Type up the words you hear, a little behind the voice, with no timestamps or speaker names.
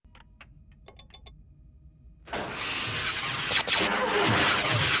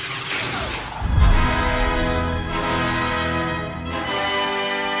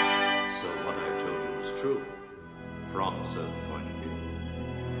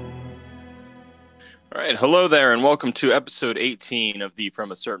All right, hello there, and welcome to episode 18 of the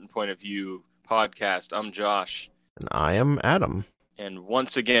From a Certain Point of View podcast. I'm Josh, And I am Adam. and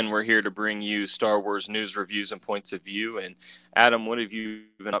once again, we're here to bring you Star Wars news, reviews, and points of view. And Adam, what have you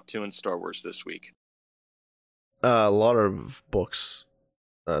been up to in Star Wars this week? A lot of books.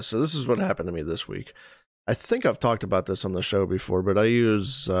 So this is what happened to me this week. I think I've talked about this on the show before, but I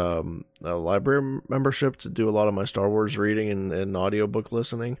use a library membership to do a lot of my Star Wars reading and audiobook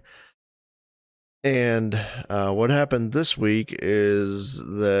listening. And what happened this week is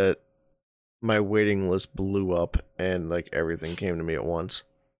that my waiting list blew up and like everything came to me at once.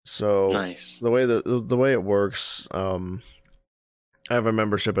 So Nice. the way it works, I have a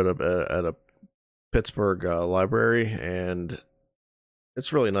membership at a Pittsburgh library, and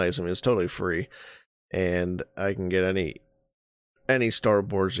it's really nice. I mean, it's totally free, and I can get any Star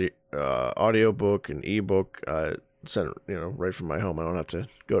Wars audiobook and ebook sent right from my home. I don't have to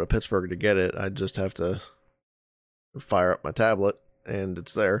go to Pittsburgh to get it. I just have to fire up my tablet, and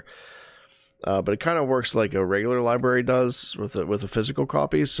it's there. But it kind of works like a regular library does with a physical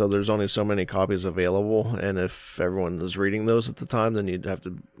copy. So there's only so many copies available, and if everyone is reading those at the time, then you'd have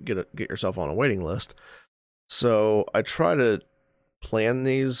to get yourself on a waiting list. So I try to plan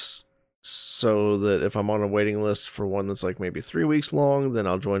these so that if I'm on a waiting list for one that's like maybe 3 weeks long, then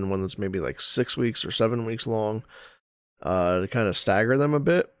I'll join one that's maybe like 6 weeks or 7 weeks long, to kind of stagger them a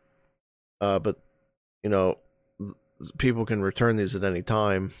bit. But you know, people can return these at any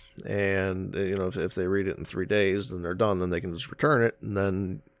time, and if they read it in 3 days, then they're done. Then they can just return it, and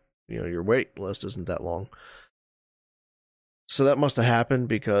then your wait list isn't that long. So that must have happened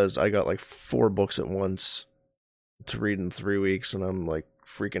because I got like 4 books at once to read in 3 weeks, and I'm like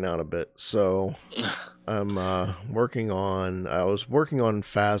freaking out a bit. So I'm working on. I was working on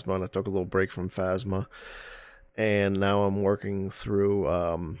Phasma, and I took a little break from Phasma, and now I'm working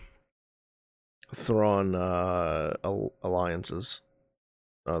through Thrawn Alliances,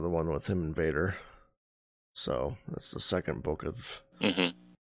 the one with him and Vader. So that's the second book of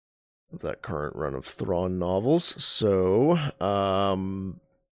that current run of Thrawn novels. So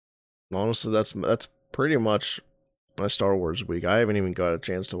honestly, that's pretty much my Star Wars week. I haven't even got a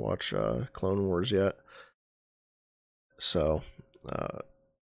chance to watch Clone Wars yet. So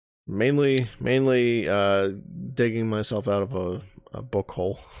mainly digging myself out of a book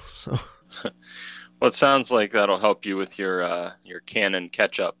hole. So. Well, it sounds like that'll help you with your canon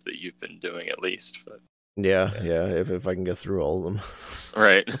catch up that you've been doing at least. But Yeah. If I can get through all of them.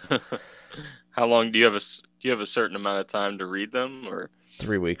 right. How long do you have a certain amount of time to read them, or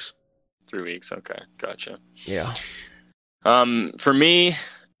 3 weeks? 3 weeks. Okay, gotcha. Yeah. For me,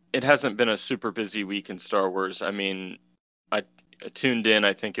 it hasn't been a super busy week in Star Wars. I mean, I tuned in.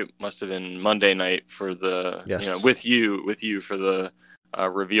 I think it must have been Monday night for the with you for the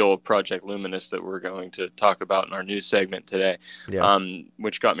reveal of Project Luminous that we're going to talk about in our news segment today. Yeah.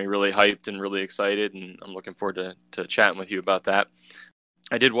 Which got me really hyped and really excited, and I'm looking forward to chatting with you about that.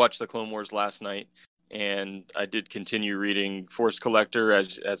 I did watch the Clone Wars last night, and I did continue reading Force Collector.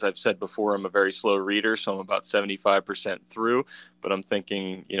 As I've said before, I'm a very slow reader, so I'm about 75% through, but I'm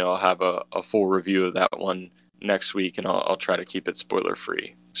thinking, I'll have a full review of that one next week, and I'll try to keep it spoiler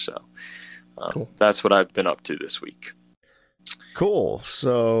free. So Cool. That's what I've been up to this week. Cool.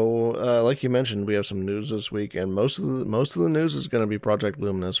 So, like you mentioned, we have some news this week, and most of the news is going to be Project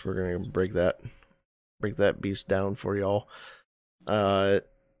Luminous. We're going to break that beast down for y'all. And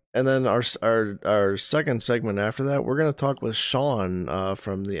then our second segment after that, we're going to talk with Sean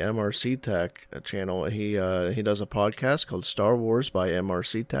from the MRC Tech channel. He does a podcast called Star Wars by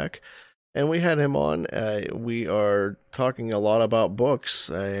MRC Tech, and we had him on. We are talking a lot about books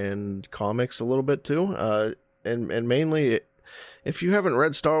and comics a little bit too, and mainly. If you haven't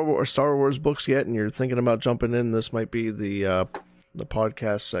read Star Wars books yet, and you're thinking about jumping in, this might be the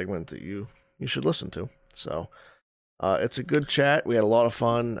podcast segment that you should listen to. So it's a good chat. We had a lot of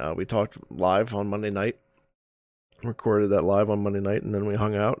fun. We talked live on Monday night, recorded that live on Monday night, and then we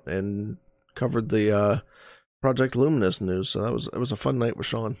hung out and covered the Project Luminous news. So it was a fun night with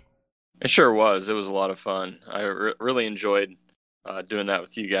Sean. It sure was. It was a lot of fun. I really enjoyed doing that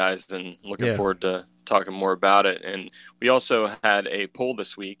with you guys, and looking forward to talking more about it. And we also had a poll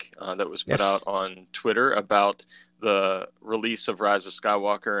this week that was put out on Twitter about the release of Rise of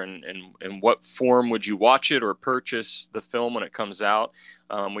Skywalker, and what form would you watch it or purchase the film when it comes out.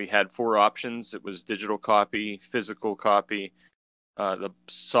 We had 4 options. It was digital copy, physical copy, the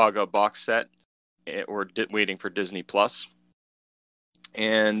Saga box set, or waiting for Disney Plus.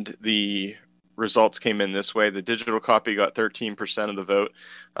 And the results came in this way. The digital copy got 13% of the vote.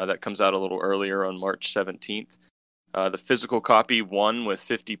 That comes out a little earlier on March 17th. The physical copy won with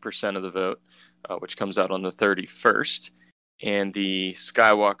 50% of the vote, which comes out on the 31st. And the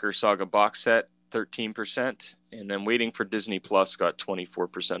Skywalker Saga box set, 13%. And then Waiting for Disney Plus got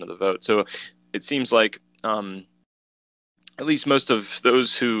 24% of the vote. So it seems like at least most of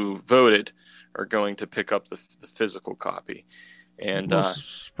those who voted are going to pick up the physical copy. And I'm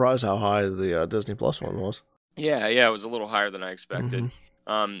surprised how high the Disney Plus one was. Yeah, it was a little higher than I expected.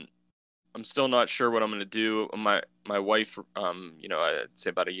 Mm-hmm. I'm still not sure what I'm going to do. My wife, I'd say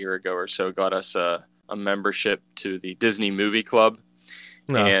about a year ago or so, got us a membership to the Disney Movie Club,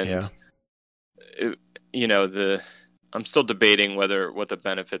 I'm still debating what the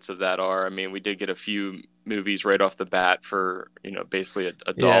benefits of that are. I mean, we did get a few movies right off the bat for basically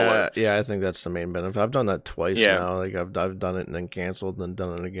a dollar. Yeah, I think that's the main benefit. I've done that twice now. Like I've done it and then canceled and then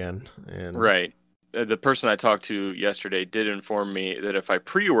done it again. And right. The person I talked to yesterday did inform me that if I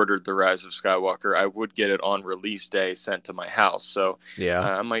pre-ordered The Rise of Skywalker, I would get it on release day sent to my house. So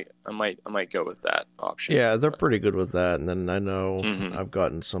I might go with that option. Yeah, they're pretty good with that. And then I know I've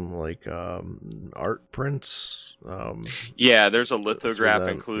gotten some like art prints. There's a lithograph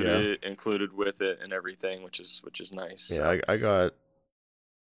included with it and everything, which is nice. Yeah, so. I got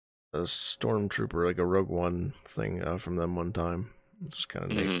a Stormtrooper, like a Rogue One thing from them one time. It's kind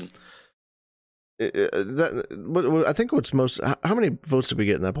of neat. I think what's most. How many votes did we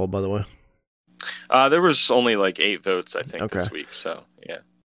get in that poll, by the way? There was only like 8 votes, I think, this week. So yeah.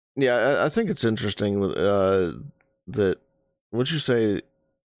 Yeah, I think it's interesting that. What'd you say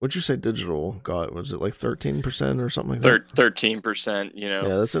digital got? Was it like 13% or something like that? 13%. Yeah,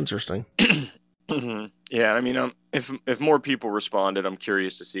 that's interesting. Yeah, I mean, if more people responded, I'm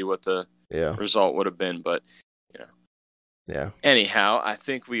curious to see what the result would have been, but. Yeah. Anyhow, I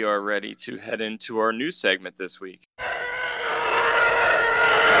think we are ready to head into our news segment this week.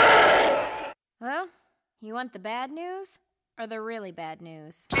 Well, you want the bad news or the really bad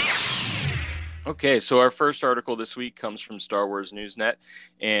news? Okay, so our first article this week comes from Star Wars Newsnet,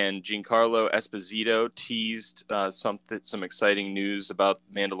 and Giancarlo Esposito teased some exciting news about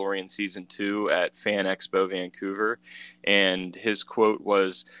Mandalorian Season 2 at Fan Expo Vancouver, and his quote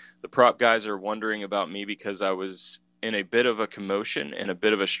was, "The prop guys are wondering about me because I was in a bit of a commotion and a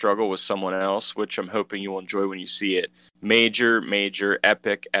bit of a struggle with someone else, which I'm hoping you will enjoy when you see it. Major,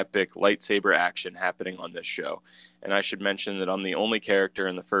 epic lightsaber action happening on this show." And I should mention that I'm the only character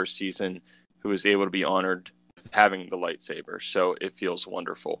in the first season who was able to be honored with having the lightsaber, so it feels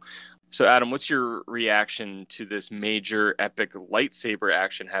wonderful. So, Adam, what's your reaction to this major, epic lightsaber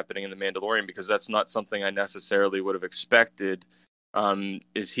action happening in The Mandalorian? Because that's not something I necessarily would have expected.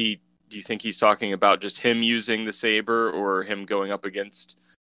 Do you think he's talking about just him using the saber or him going up against,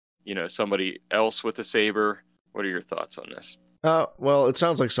 somebody else with a saber? What are your thoughts on this? Well, it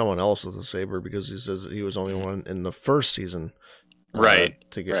sounds like someone else with a saber because he says that he was only one in the first season, to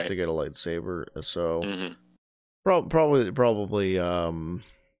get a lightsaber. So probably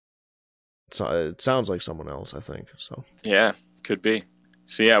it sounds like someone else, I think. So yeah, could be.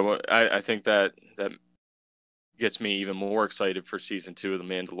 So yeah, I think that gets me even more excited for season 2 of The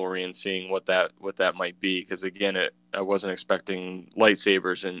Mandalorian, seeing what that might be, because again, I wasn't expecting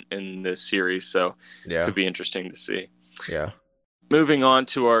lightsabers in this series, so it could be interesting to see. Yeah. Moving on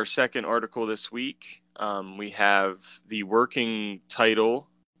to our second article this week, we have the working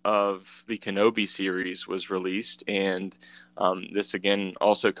title of the Kenobi series was released, and this again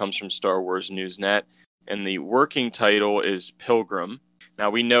also comes from Star Wars Newsnet, and the working title is Pilgrim.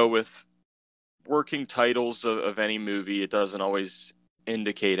 Now we know with working titles of any movie, it doesn't always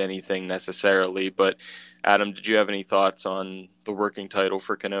indicate anything necessarily, but Adam, did you have any thoughts on the working title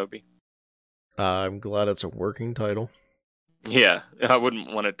for Kenobi? I'm glad it's a working title. Yeah, I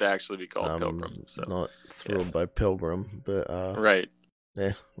wouldn't want it to actually be called Pilgrim. So not thrilled by Pilgrim, but right.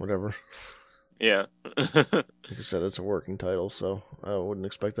 Yeah, whatever. Yeah. Like I said, it's a working title, so I wouldn't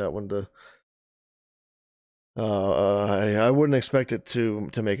expect that one to I wouldn't expect it to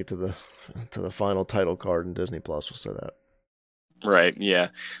make it to the final title card in Disney Plus. We'll say that. Right. Yeah.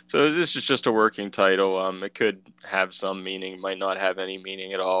 So this is just a working title. It could have some meaning, might not have any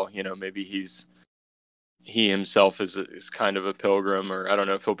meaning at all. Maybe he himself is kind of a pilgrim, or I don't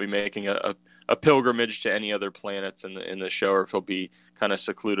know if he'll be making a pilgrimage to any other planets in the show, or if he'll be kind of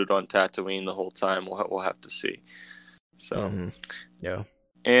secluded on Tatooine the whole time. We'll have to see. So yeah.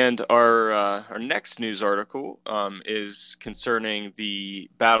 And our next news article is concerning the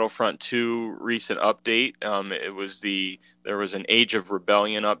Battlefront 2 recent update. There was an Age of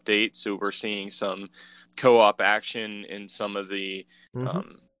Rebellion update, so we're seeing some co-op action in some of the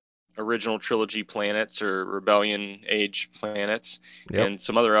original trilogy planets or Rebellion Age planets, Yep. and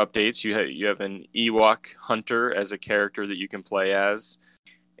some other updates. You have an Ewok hunter as a character that you can play as,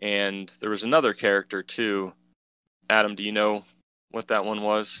 and there was another character too. Adam, do you know what that one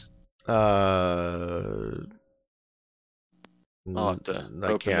was? I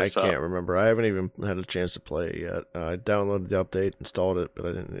can't remember. I haven't even had a chance to play it yet. I downloaded the update, installed it, but I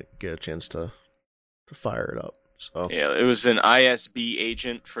didn't get a chance to fire it up. So yeah, it was an ISB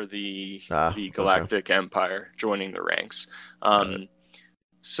agent for the Galactic Empire joining the ranks.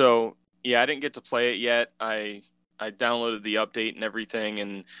 So yeah, I didn't get to play it yet. I downloaded the update and everything,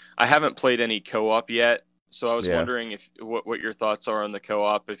 and I haven't played any co-op yet. So I was wondering what your thoughts are on the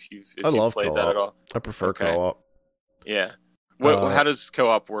co-op, if you've played co-op. That at all. I prefer co-op. Yeah. How does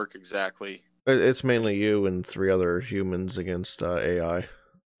co-op work exactly? It's mainly you and 3 other humans against AI.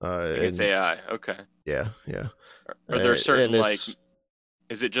 Against AI. Okay. Yeah. Are there certain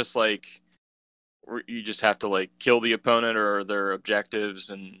is it just like you just have to like kill the opponent, or are there objectives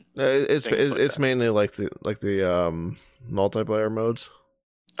and it's mainly like the multiplayer modes.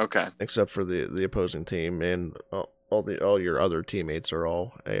 Okay. Except for the opposing team, and all your other teammates are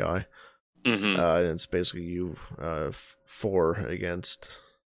all AI. Mm-hmm. And it's basically you 4 against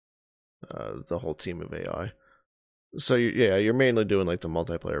the whole team of AI. So you're mainly doing like the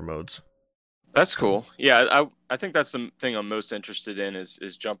multiplayer modes. That's cool. Yeah, I think that's the thing I'm most interested in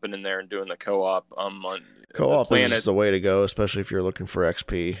is jumping in there and doing the co-op. Co-op is the way to go, especially if you're looking for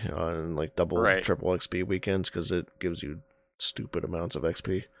XP on like triple XP weekends, because it gives you stupid amounts of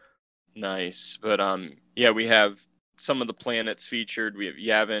XP. Nice. But we have some of the planets featured. We have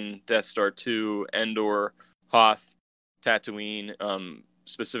Yavin, Death Star 2, Endor, Hoth, Tatooine,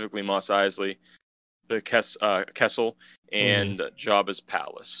 specifically Mos Eisley, the Kessel, and Jabba's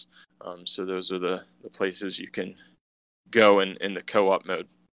Palace. So those are the places you can go in the co-op mode.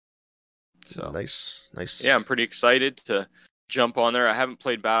 So nice. Yeah, I'm pretty excited to jump on there. I haven't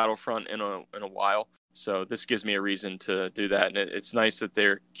played Battlefront in a while, so this gives me a reason to do that. And it's nice that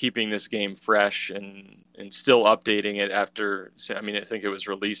they're keeping this game fresh and still updating it after. I mean, I think it was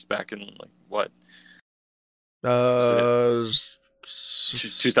released back in like what?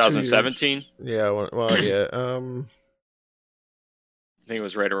 2017. Yeah. Well, yeah. I think it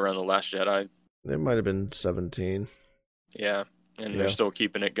was right around The Last Jedi. It might have been 17. Yeah, and they're still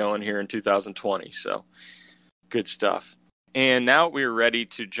keeping it going here in 2020, so good stuff. And now we're ready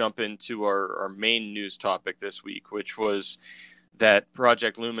to jump into our main news topic this week, which was that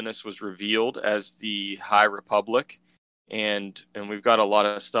Project Luminous was revealed as the High Republic, and we've got a lot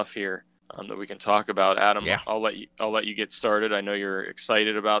of stuff here that we can talk about. Adam, I'll let you get started. I know you're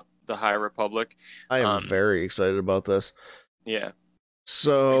excited about the High Republic. I am very excited about this. Yeah.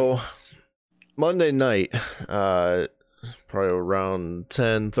 So Monday night, probably around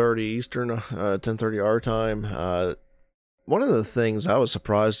 10:30 Eastern, 10:30 our time. One of the things I was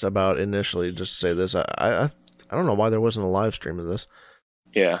surprised about initially, just to say this, I don't know why there wasn't a live stream of this.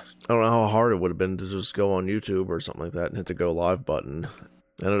 Yeah. I don't know how hard it would have been to just go on YouTube or something like that and hit the go live button.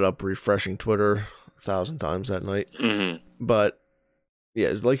 Ended up refreshing Twitter 1,000 times that night. Mm-hmm. But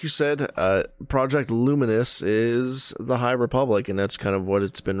yeah, like you said, Project Luminous is the High Republic, and that's kind of what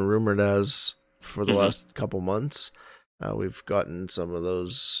it's been rumored as for the last couple months. We've gotten some of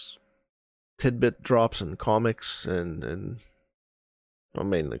those tidbit drops in comics and well,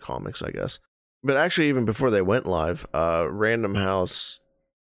 mainly comics, I guess. But actually, even before they went live, Random House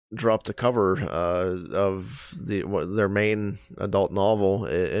dropped a cover of their main adult novel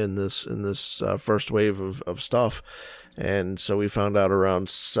in this first wave of stuff. And so we found out around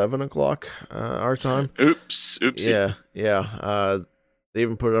 7:00 our time. Oopsie. Yeah. They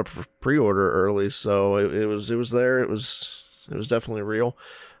even put it up for pre-order early, so it was there. It was definitely real.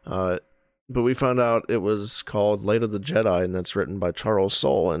 But we found out it was called Light of the Jedi, and that's written by Charles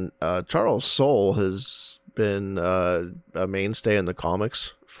Soule. And Charles Soule has been a mainstay in the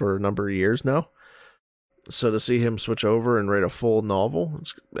comics for a number of years now. So to see him switch over and write a full novel,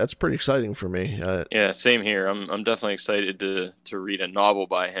 that's pretty exciting for me. Yeah, same here. I'm definitely excited to read a novel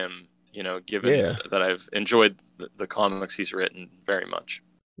by him, given that I've enjoyed the comics he's written very much.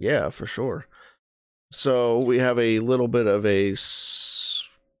 Yeah, for sure. So we have a little bit of a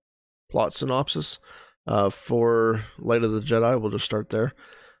plot synopsis for Light of the Jedi. We'll just start there.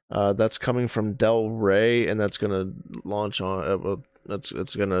 That's coming from Del Rey, and that's going to launch on.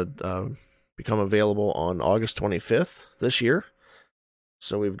 It's going to become available on August 25th this year.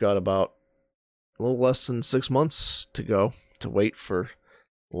 So we've got about a little less than 6 months to go to wait for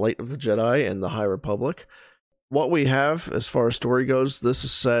Light of the Jedi and the High Republic. What we have as far as story goes, this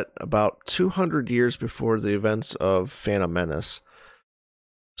is set about 200 years before the events of Phantom Menace.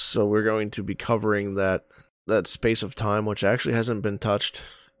 So we're going to be covering that space of time, which actually hasn't been touched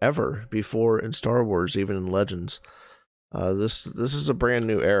ever before in Star Wars, even in Legends. This is a brand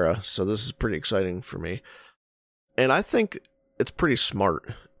new era, so this is pretty exciting for me. And I think it's pretty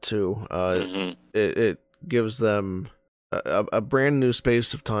smart, too. It gives them a brand new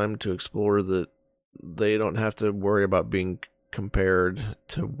space of time to explore that they don't have to worry about being compared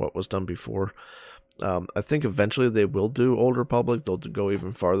to what was done before. I think eventually they will do Old Republic. They'll go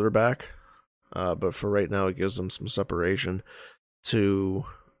even farther back. But for right now, it gives them some separation to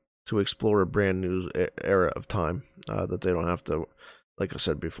explore a brand new era of time that they don't have to, like I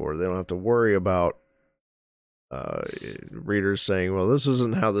said before, they don't have to worry about readers saying, well, this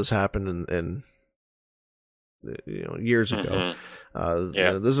isn't how this happened in years ago.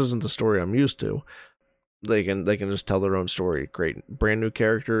 This isn't the story I'm used to. They can just tell their own story. Great brand new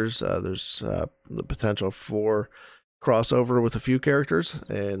characters. There's the potential for crossover with a few characters,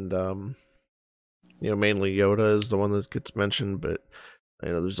 and mainly Yoda is the one that gets mentioned, but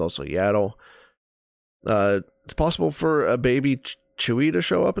there's also Yaddle. It's possible for a baby Chewie to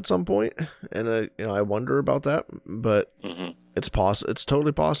show up at some point, and I wonder about that, but it's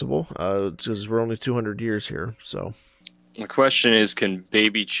totally possible. Because we're only 200 years here, so. The question is, can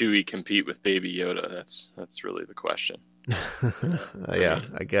baby Chewie compete with baby Yoda? That's really the question.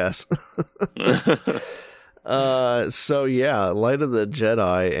 I guess. So yeah, Light of the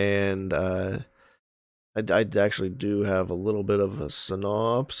Jedi, and I actually do have a little bit of a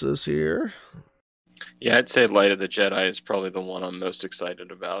synopsis here. Yeah, I'd say Light of the Jedi is probably the one I'm most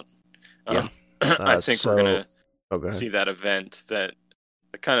excited about. I think we're gonna see that event that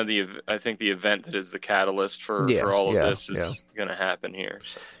I think the event that is the catalyst for all of this is going to happen here.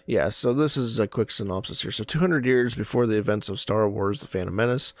 So. Yeah, so this is a quick synopsis here. So 200 years before the events of Star Wars: The Phantom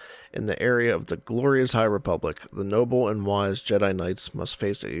Menace, in the area of the glorious High Republic, the noble and wise Jedi Knights must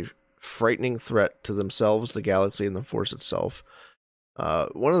face a frightening threat to themselves, the galaxy, and the Force itself.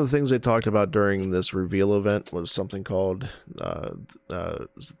 One of the things they talked about during this reveal event was something called the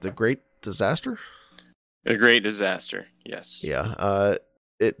Great Disaster? The Great Disaster, yes. Yeah,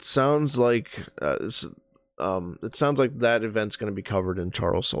 it sounds like that event's going to be covered in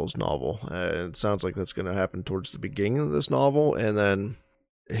Charles Soule's novel. It sounds like that's going to happen towards the beginning of this novel, and then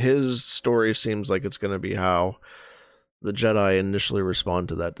his story seems like it's going to be how the Jedi initially respond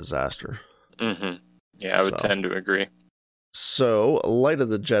to that disaster. Yeah, I would tend to agree. So, Light of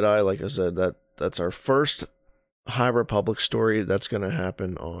the Jedi, like I said, that's our first High Republic story. That's going to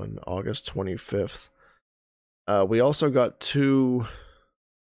happen on August 25th. We also got 2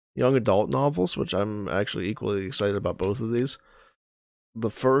 young adult novels, which I'm actually equally excited about both of these. The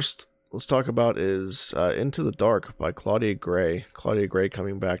first let's talk about is Into the Dark by Claudia Gray. Claudia Gray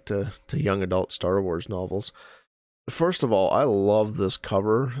coming back to young adult Star Wars novels. First of all, I love this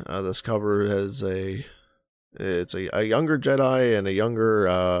cover. This cover has a younger Jedi and a younger,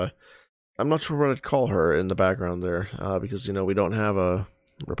 I'm not sure what I'd call her in the background there, because, we don't have a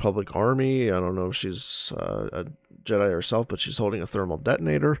Republic army. I don't know if she's a Jedi herself, but she's holding a thermal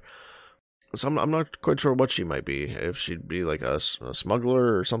detonator. So I'm not quite sure what she might be. If she'd be like a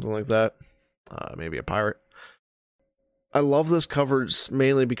smuggler or something like that. Maybe a pirate. I love this cover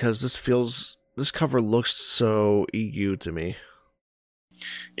mainly because this cover looks so EU to me.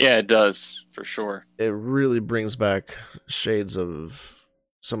 Yeah, it does, for sure. It really brings back shades of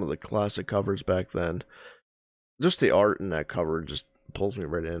some of the classic covers back then. Just the art in that cover just pulls me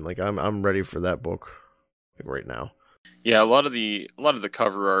right in. Like I'm ready for that book right now. Yeah, a lot of the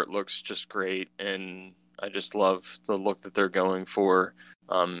cover art looks just great, and I just love the look that they're going for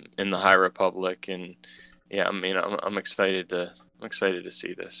in the High Republic, and yeah, I mean, I'm excited to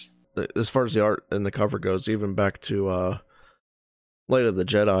see this. As far as the art and the cover goes, even back to Light of the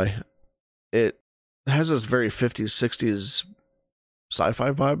Jedi, it has this very 50s, 60s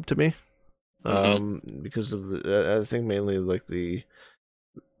sci-fi vibe to me. Because of I think mainly like the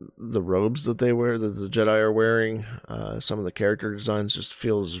robes that they wear, that the Jedi are wearing. Some of the character designs just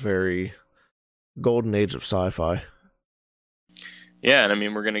feels very golden age of sci-fi. Yeah, and I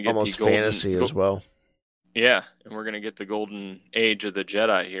mean, we're going to get almost fantasy as well. Yeah, and we're going to get the golden age of the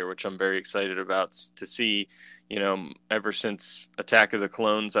Jedi here, which I'm very excited about to see. Ever since Attack of the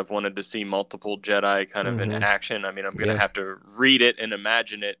Clones, I've wanted to see multiple Jedi kind of in action. I mean, I'm going to have to read it and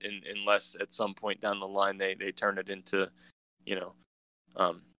imagine it, unless at some point down the line they turn it into,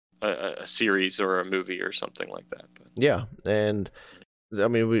 a series or a movie or something like that. But. Yeah, and I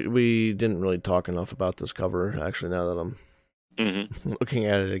mean, we didn't really talk enough about this cover, actually, now that I'm looking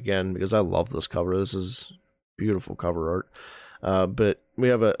at it again, because I love this cover. This is beautiful cover art. But we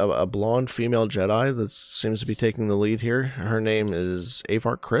have a blonde female Jedi that seems to be taking the lead here. Her name is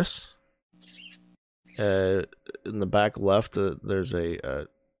Avar Kriss. In the back left, there's a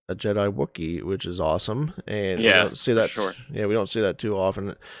Jedi Wookiee, which is awesome, and we don't see that. Sure. Yeah, we don't see that too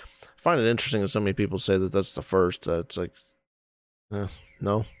often. I find it interesting that so many people say that that's the first. It's like,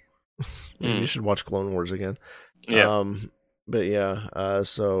 no, maybe you should watch Clone Wars again. Yeah. But yeah,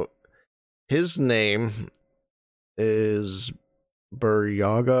 so his name is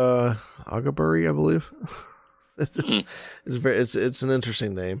Buryaga Agaburi, I believe. It's an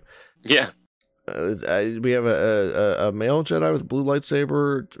interesting name. Yeah. We have a male Jedi with blue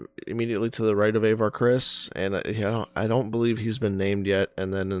lightsaber immediately to the right of Avar Kriss, and I don't believe he's been named yet.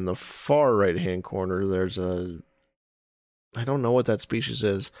 And then in the far right hand corner, there's I don't know what that species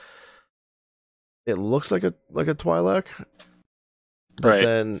is. It looks like a Twi'lek, but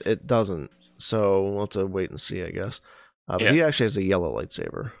then it doesn't. So we'll have to wait and see, I guess. But he actually has a yellow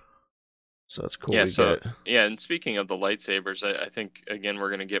lightsaber. So it's cool. Yeah, and speaking of the lightsabers, I think, again, we're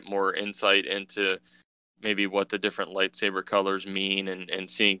going to get more insight into maybe what the different lightsaber colors mean and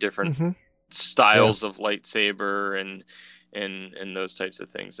seeing different styles of lightsaber and those types of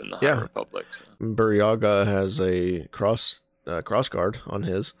things in the High Republic. So. Buryaga has a cross guard on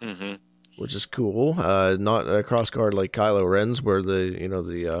his, which is cool. Not a cross guard like Kylo Ren's, where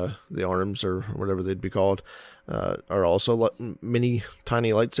the arms or whatever they'd be called are also mini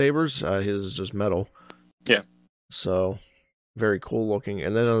tiny lightsabers. His is just metal. Yeah. So very cool looking.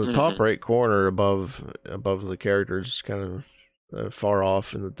 And then on the top right corner above the characters, kind of far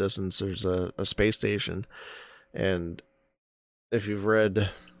off in the distance, there's a space station. And if you've read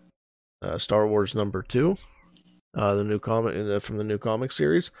Star Wars #2, the new comic from the new comic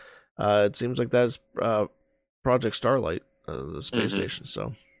series, it seems like that's Project Starlight, the space station.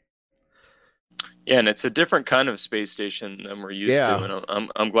 So. Yeah, and it's a different kind of space station than we're used to, and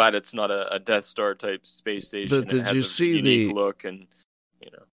I'm glad it's not a Death Star type space station. Did you see unique look and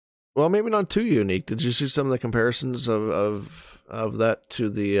Well, maybe not too unique. Did you see some of the comparisons of that to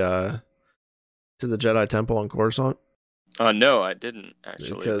the Jedi Temple on Coruscant? No, I didn't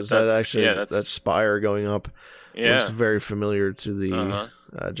actually. Because that spire going up looks very familiar to the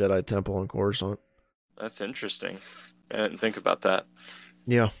Jedi Temple on Coruscant. That's interesting. I didn't think about that.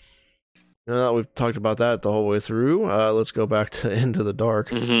 Yeah. Now that we've talked about that the whole way through, let's go back to Into the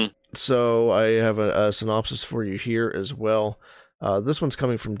Dark. So I have a synopsis for you here as well. This one's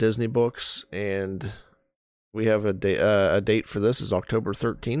coming from Disney Books, and we have a date for this is October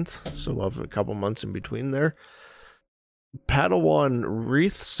 13th, so we'll have a couple months in between there. Padawan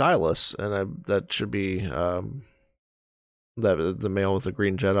Wreath Silas, and that should be the male with the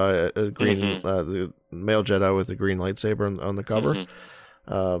green Jedi, the male Jedi with the green lightsaber on the cover.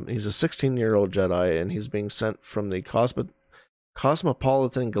 He's a 16-year-old Jedi, and he's being sent from the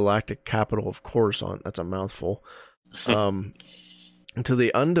cosmopolitan galactic capital of Coruscant. That's a mouthful. To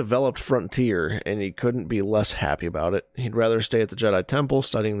the undeveloped frontier, and he couldn't be less happy about it. He'd rather stay at the Jedi Temple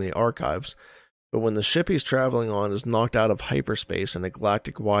studying the archives. But when the ship he's traveling on is knocked out of hyperspace in a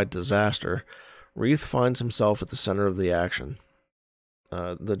galactic-wide disaster, Wreath finds himself at the center of the action.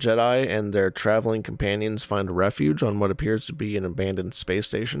 The Jedi and their traveling companions find refuge on what appears to be an abandoned space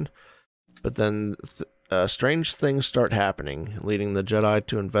station. But then strange things start happening, leading the Jedi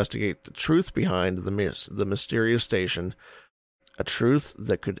to investigate the truth behind the mysterious station, a truth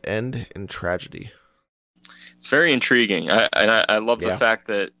that could end in tragedy. It's very intriguing. I love the fact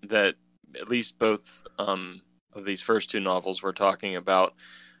that at least both of these first two novels we're talking about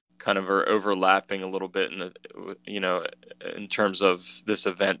kind of are overlapping a little bit in terms of this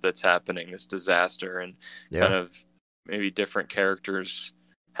event that's happening, this disaster, and kind of maybe different characters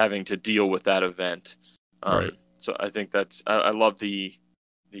having to deal with that event. Right. So I think I love the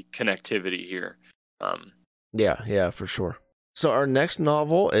connectivity here. Yeah, for sure. So our next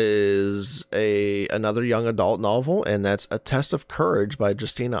novel is another young adult novel, and that's A Test of Courage by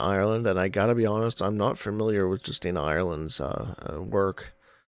Justina Ireland. And I gotta be honest, I'm not familiar with Justina Ireland's work.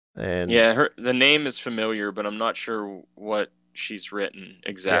 And the name is familiar, but I'm not sure what she's written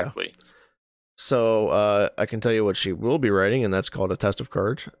exactly. Yeah. So I can tell you what she will be writing, and that's called A Test of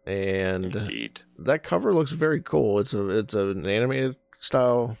Courage. And Indeed. That cover looks very cool. It's an animated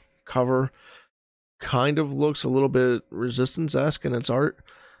style cover. Kind of looks a little bit Resistance-esque in its art,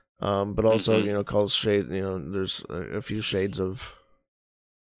 but also calls shade. There's a few shades of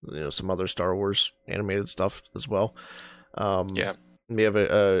some other Star Wars animated stuff as well. We have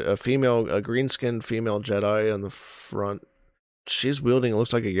a green-skinned female Jedi on the front. She's wielding, it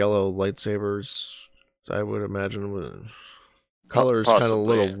looks like a yellow lightsaber. I would imagine. Color is kind of a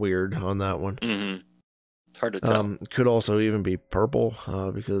little weird on that one. It's hard to tell. Could also even be purple,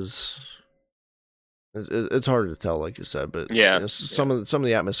 because it's hard to tell, like you said. But some of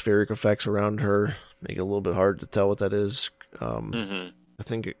the atmospheric effects around her make it a little bit hard to tell what that is. I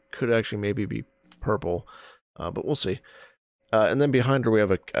think it could actually maybe be purple, but we'll see. And then behind her we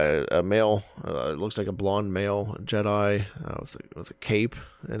have a male. It looks like a blonde male Jedi with a cape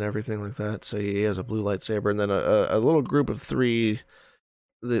and everything like that. So he has a blue lightsaber, and then a little group of 3.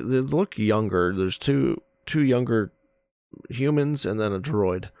 They look younger. There's two younger humans and then a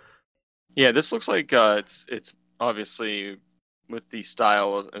droid. Yeah, this looks like it's obviously with the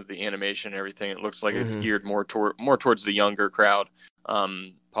style of the animation and everything. It looks like it's geared more towards the younger crowd,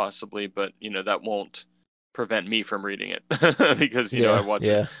 possibly. But that won't prevent me from reading it because I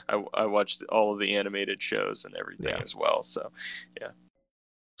watched all of the animated shows and everything as well. So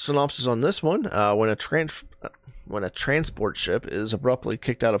synopsis on this one: when a transport ship is abruptly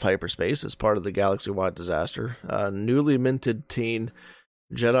kicked out of hyperspace as part of the galaxy-wide disaster, newly minted teen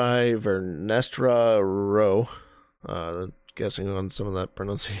Jedi Vernestra Rowe, guessing on some of that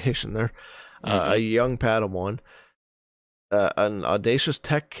pronunciation there, a young Padawan, an audacious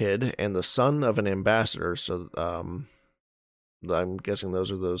tech kid, and the son of an ambassador. So I'm guessing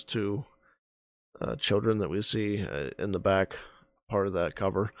those are those 2 children that we see in the back part of that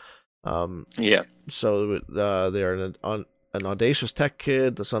cover. So they are an audacious tech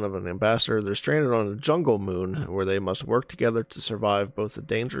kid, the son of an ambassador. They're stranded on a jungle moon where they must work together to survive both the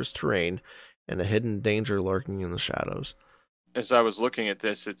dangerous terrain and a hidden danger lurking in the shadows. As I was looking at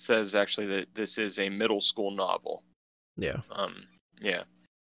this, it says actually that this is a middle school novel. Yeah. Yeah.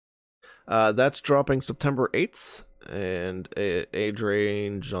 That's dropping September 8th, and age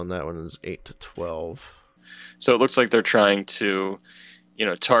range on that one is 8 to 12. So it looks like they're trying to,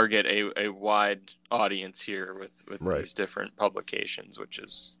 target a wide audience here with these different publications, which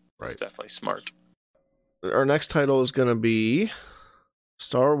is definitely smart. Our next title is going to be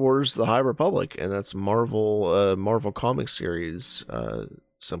Star Wars: The High Republic, and that's Marvel Comics series,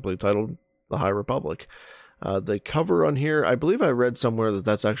 simply titled The High Republic. The cover on here, I believe I read somewhere that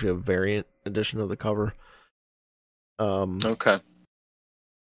that's actually a variant edition of the cover. Okay.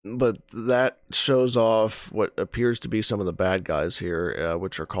 But that shows off what appears to be some of the bad guys here,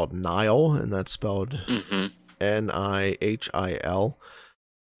 which are called Nihil, and that's spelled Nihil.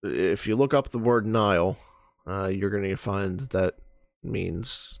 If you look up the word Nihil, you're going to find that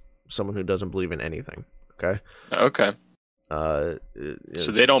means someone who doesn't believe in anything. Okay. Okay. So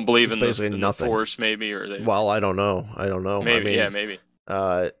they don't believe in the Force, maybe, or they. Well, I don't know. Maybe, maybe.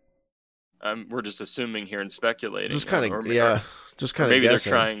 We're just assuming here and speculating. Just kind of, just kind of. Maybe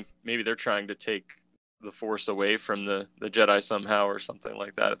guessing. they're trying to take the Force away from the Jedi somehow, or something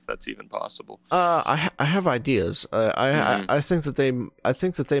like that. If that's even possible. I have ideas. I think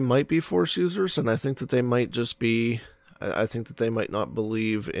that they might be Force users, and I think that they might just be. I think that they might not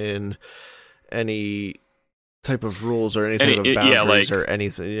believe in any type of rules or any type of boundaries or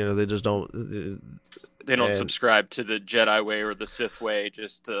anything. They just don't. They don't subscribe to the Jedi way or the Sith way.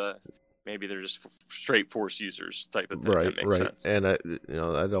 Just maybe they're just straight Force users type of thing. Right, that makes sense. And I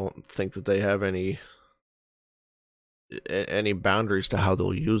don't think that they have any boundaries to how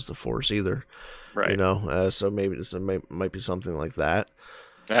they'll use the Force either. Right. So maybe this might be something like that.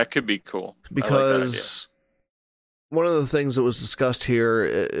 That could be cool. Because one of the things that was discussed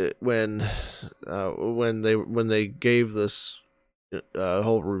here when they gave this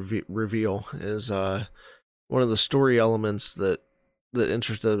whole reveal is one of the story elements that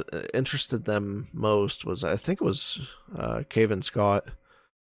interested them most was, I think it was Cavan Scott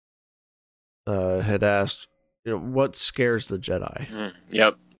had asked, what scares the Jedi?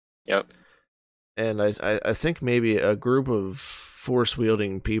 Yep. And I think maybe a group of Force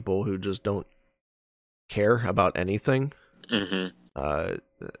wielding people who just don't care about anything. I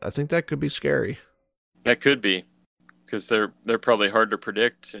think that could be scary. That could be, because they're probably hard to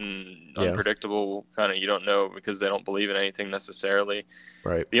predict and unpredictable. Kind of, you don't know because they don't believe in anything necessarily.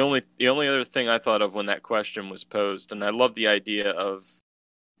 Right. The only other thing I thought of when that question was posed, and I love the idea of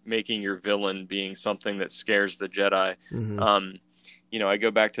making your villain being something that scares the Jedi. I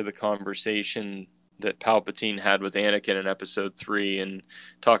go back to the conversation that Palpatine had with Anakin in Episode 3, and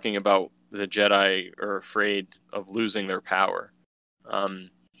talking about the Jedi are afraid of losing their power. That's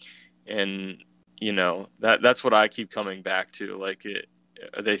what I keep coming back to. Like,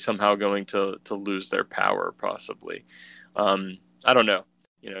 are they somehow going to lose their power? Possibly. I don't know.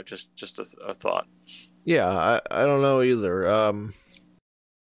 Just a thought. Yeah, I don't know either.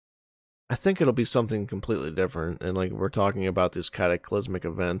 I think it'll be something completely different, and like we're talking about these cataclysmic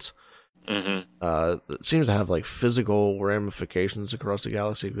events. It seems to have like physical ramifications across the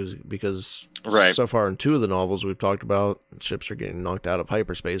galaxy because right. So far in 2 of the novels we've talked about, ships are getting knocked out of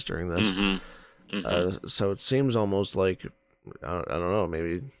hyperspace during this. So it seems almost like I don't know,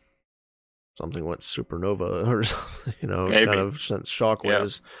 maybe something went supernova or something, maybe. Kind of sent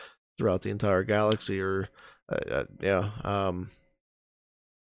shockwaves throughout the entire galaxy, or I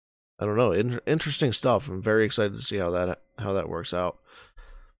don't know. Interesting stuff. I'm very excited to see how that works out.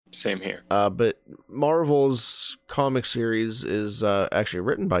 Same here. But Marvel's comic series is actually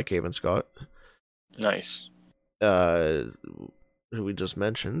written by Cavan Scott. Nice. Who we just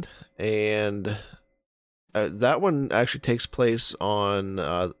mentioned, and that one actually takes place on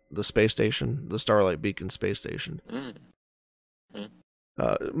the space station, the Starlight Beacon space station.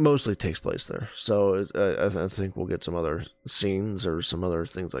 Mostly takes place there, so I think we'll get some other scenes or some other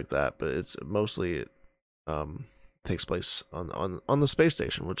things like that. But it's mostly takes place on the space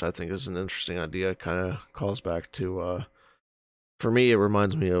station, which I think is an interesting idea. Kind of calls back to, for me, it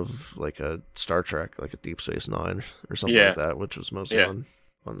reminds me of like a Star Trek, like a Deep Space Nine or something like that, which was mostly on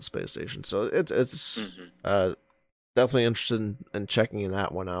the space station. So it's definitely interested in checking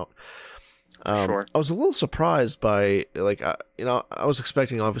that one out. Sure. I was a little surprised by, like, I was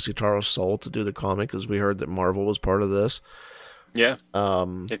expecting obviously Charles Soule to do the comic because we heard that Marvel was part of this. Yeah.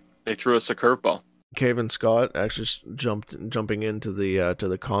 They threw us a curveball. Cavan Scott actually jumping into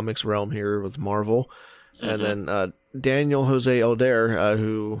the comics realm here with Marvel, and then Daniel Jose Elder,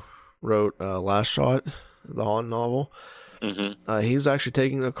 who wrote Last Shot, the Haunt novel. He's actually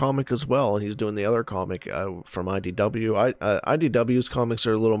taking the comic as well, and he's doing the other comic from IDW. IDW's comics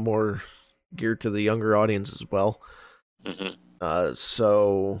are a little more geared to the younger audience as well.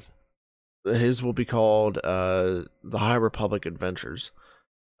 So his will be called The High Republic Adventures.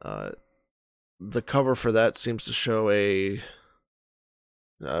 The cover for that seems to show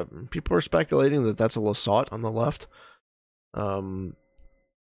people are speculating that that's a Lasat on the left.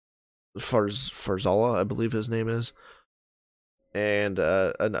 Farzala, I believe his name is. And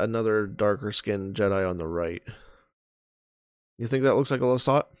another darker skinned Jedi on the right. You think that looks like a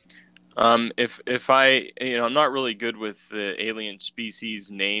Lasat? If I, I'm not really good with the alien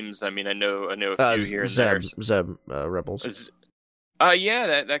species names. I mean, I know a few here and there. Zeb rebels.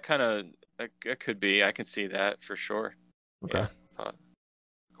 Yeah, that kind of that could be. I can see that for sure. Okay. Yeah,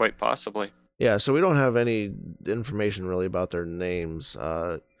 quite possibly. Yeah, so we don't have any information really about their names,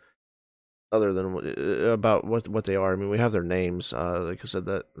 other than about what they are. I mean, we have their names. Like I said,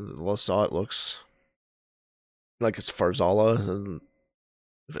 that Lasat looks like it's Farzala,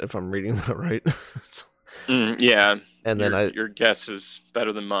 if I'm reading that right. Yeah. And then your guess is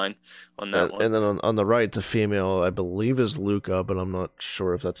better than mine on that one. And then on the right, the female, I believe, is Luca, but I'm not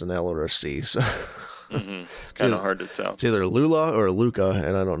sure if that's an L or a C. So it's kind of hard to tell. It's either Lula or Luca,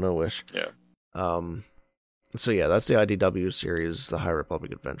 and I don't know which. Yeah. So yeah, that's the IDW series, The High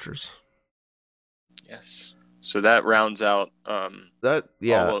Republic Adventures. Yes. So that rounds out all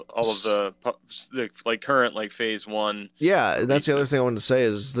of the like current like phase 1. Yeah, and that's the other thing I wanted to say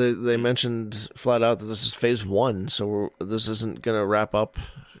is they mentioned flat out that this is phase 1, so this isn't going to wrap up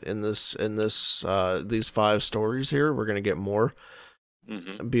in these 5 stories here. We're going to get more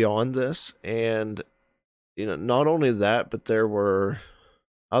beyond this, and not only that, but there were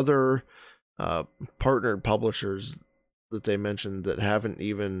other partnered publishers that they mentioned that haven't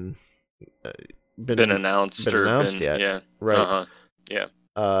even been announced yet. Yeah. Right. Yeah.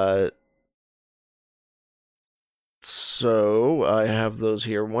 So I have those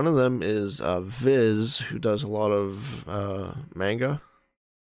here. One of them is Viz, who does a lot of manga.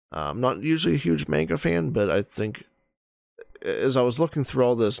 I'm not usually a huge manga fan, but I think as I was looking through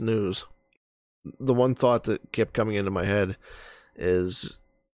all this news, the one thought that kept coming into my head is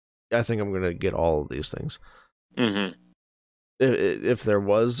I think I'm going to get all of these things. If there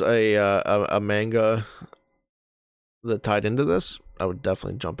was a manga that tied into this, I would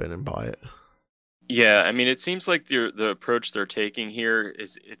definitely jump in and buy it. Yeah, I mean, it seems like the approach they're taking here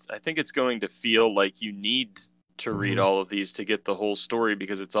I think it's going to feel like you need to read all of these to get the whole story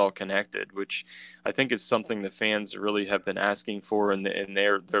because it's all connected, which I think is something the fans really have been asking for, and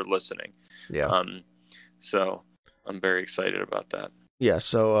they're listening. Yeah. So I'm very excited about that. Yeah.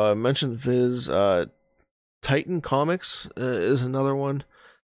 So I mentioned Viz. Titan Comics is another one.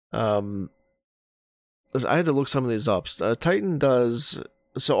 I had to look some of these up. Titan does...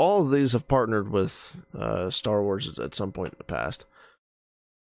 So all of these have partnered with Star Wars at some point in the past.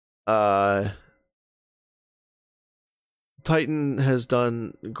 Titan has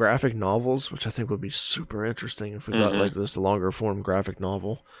done graphic novels, which I think would be super interesting if we got like this longer form graphic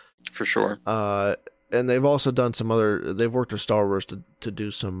novel. For sure. and they've also done some other. They've worked with Star Wars to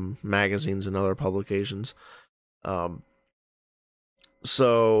do some magazines and other publications.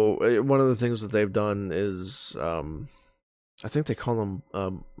 So one of the things that they've done is, I think they call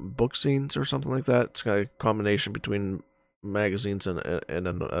them book scenes or something like that. It's kind of a combination between magazines and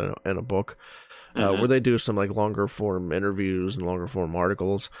a book, where they do some like longer form interviews and longer form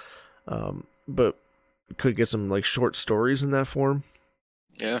articles, but could get some like short stories in that form.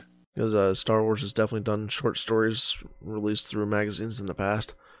 Yeah, because Star Wars has definitely done short stories released through magazines in the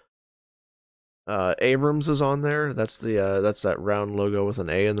past. Abrams is on there. That's that round logo with an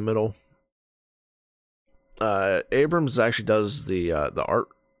A in the middle. Abrams actually does the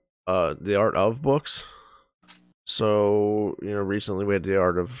art of books. So, recently we had the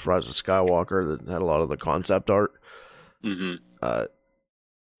art of Rise of Skywalker that had a lot of the concept art.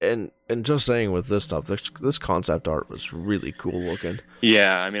 And just saying with this stuff, this concept art was really cool looking.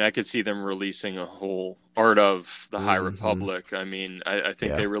 Yeah, I mean, I could see them releasing a whole art of the High Republic. I mean, I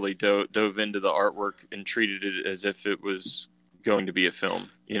think they really dove into the artwork and treated it as if it was going to be a film,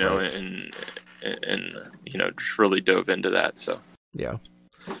 right. and just really dove into that. So yeah.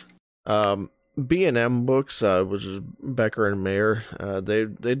 B&M Books, which is Becker and Mayer,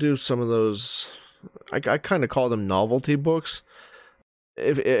 they do some of those. I kind of call them novelty books.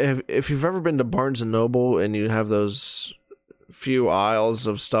 If you've ever been to Barnes and Noble and you have those few aisles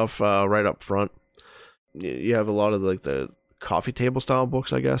of stuff right up front, you have a lot of like the coffee table style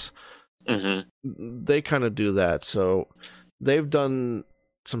books, I guess. They kind of do that. So they've done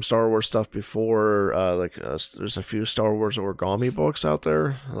some Star Wars stuff before. There's a few Star Wars origami books out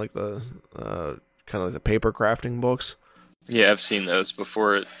there, like the kind of like the paper crafting books. Yeah, I've seen those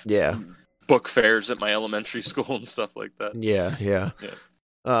before. Yeah. Book fairs at my elementary school and stuff like that. Yeah.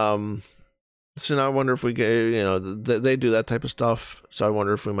 So now I wonder if we get, they do that type of stuff. So I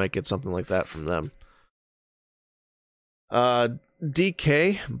wonder if we might get something like that from them.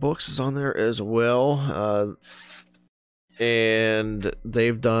 DK Books is on there as well. And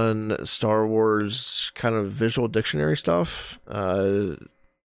they've done Star Wars kind of visual dictionary stuff.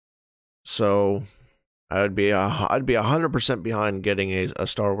 So I'd be 100% behind getting a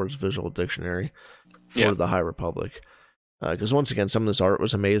Star Wars visual dictionary for the High Republic. Because once again, some of this art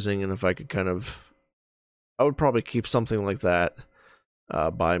was amazing, and if I could I would probably keep something like that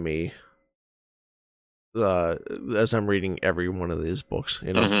by me as I'm reading every one of these books.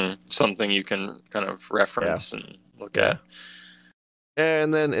 Something you can kind of reference and look at.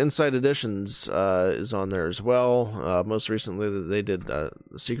 And then Inside Editions is on there as well. Most recently, they did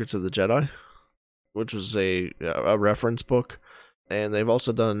Secrets of the Jedi, which was a reference book, and they've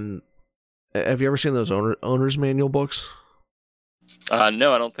also done. Have you ever seen those owner's manual books?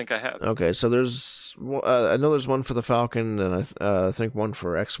 No, I don't think I have. Okay, so there's I know there's one for the Falcon, and I think one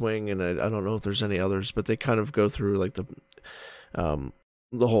for X-wing, and I don't know if there's any others, but they kind of go through like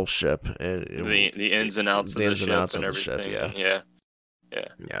the whole ship and the ins and outs of the ship and everything. Yeah.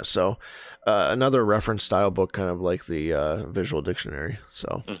 So another reference style book, kind of like the visual dictionary.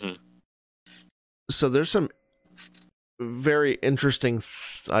 So so there's some very interesting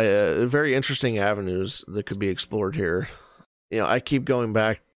avenues that could be explored here. I keep going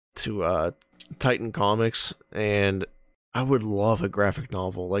back to Titan Comics, and I would love a graphic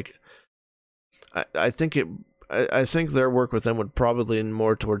novel. Like, I think their work with them would probably lean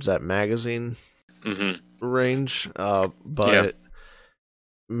more towards that magazine range. But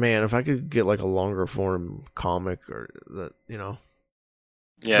man, if I could get like a longer form comic or that,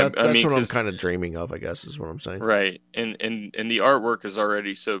 that's what I'm kind of dreaming of, I guess, is what I'm saying. Right, and the artwork is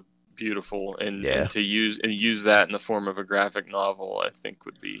already so beautiful, and to use that in the form of a graphic novel, I think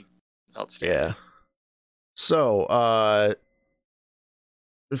would be outstanding. Yeah. So,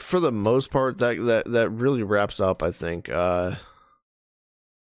 for the most part, that really wraps up, I think, the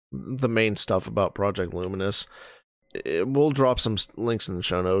main stuff about Project Luminous. We'll drop some links in the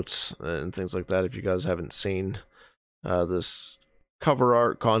show notes and things like that if you guys haven't seen this cover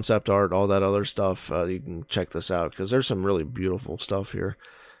art, concept art, all that other stuff. You can check this out because there's some really beautiful stuff here.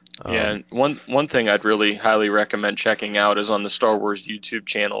 And one thing I'd really highly recommend checking out is on the Star Wars YouTube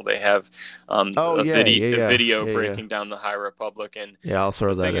channel. They have a video breaking down the High Republic, and I'll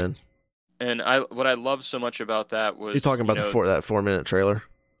throw that in. And what I love so much about that was you're talking about that 4-minute trailer.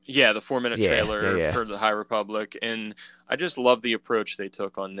 Yeah, the 4-minute trailer for the High Republic, and I just love the approach they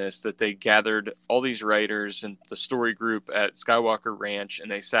took on this. That they gathered all these writers and the story group at Skywalker Ranch, and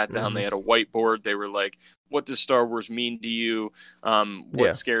they sat down. They had a whiteboard. They were like, "What does Star Wars mean to you?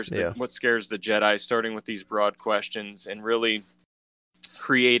 What scares the Jedi?" Starting with these broad questions, and really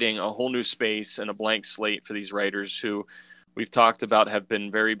creating a whole new space and a blank slate for these writers who we've talked about have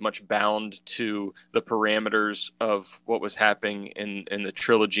been very much bound to the parameters of what was happening in the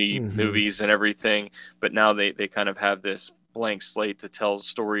trilogy movies and everything. But now they kind of have this blank slate to tell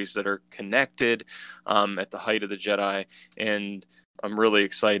stories that are connected at the height of the Jedi. And I'm really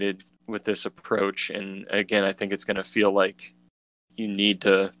excited with this approach. And again, I think it's going to feel like you need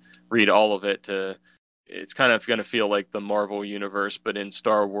to read all of it it's kind of going to feel like the Marvel universe, but in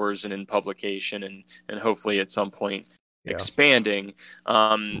Star Wars and in publication, and hopefully at some point expanding.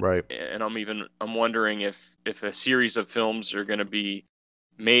 Right. And I'm wondering if a series of films are going to be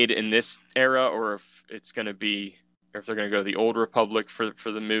made in this era, or if it's going to be, or if they're going to go to the Old Republic for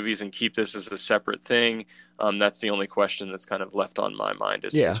the movies and keep this as a separate thing. That's the only question that's kind of left on my mind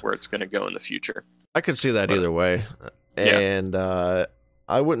is where it's going to go in the future. I could see that either way. And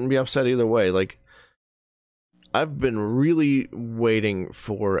I wouldn't be upset either way. Like, I've been really waiting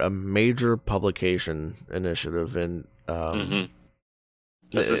for a major publication initiative, and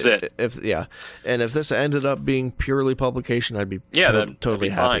this is it. And if this ended up being purely publication, I'd be totally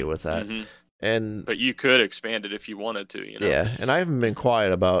happy with that. But you could expand it if you wanted to, you know. Yeah, and I haven't been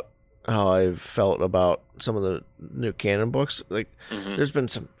quiet about how I've felt about some of the new canon books. Like, there's been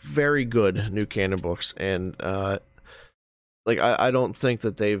some very good new canon books, and I don't think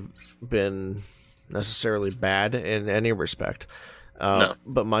that they've been necessarily bad in any respect. No.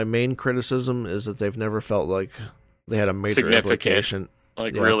 But my main criticism is that they've never felt like they had a major implication.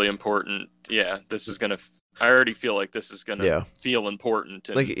 Really important. Yeah, this is going to... I already feel like this is going to feel important.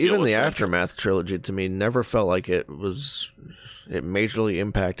 And like, even the Aftermath trilogy, to me, never felt like it majorly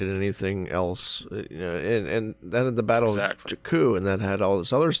impacted anything else. You know, and then the Battle of Jakku, and that had all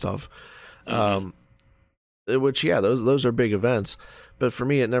this other stuff. Which, those are big events. But for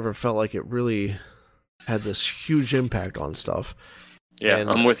me, it never felt like it really had this huge impact on stuff. Yeah, and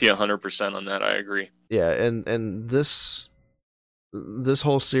I'm with you 100% on that. I agree. Yeah, and this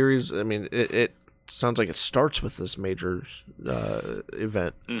whole series, I mean, it sounds like it starts with this major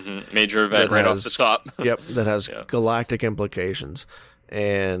event. Major event right off the top. That has galactic implications.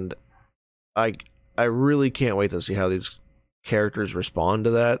 And I really can't wait to see how these characters respond to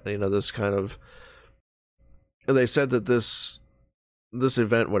that. You know, this kind of... They said that this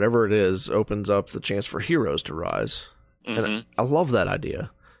event, whatever it is, opens up the chance for heroes to rise. And I love that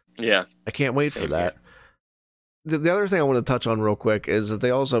idea. Yeah. I can't wait for that. The other thing I want to touch on real quick is that they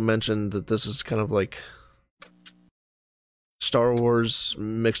also mentioned that this is kind of like Star Wars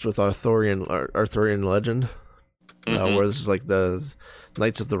mixed with Arthurian legend, where this is like the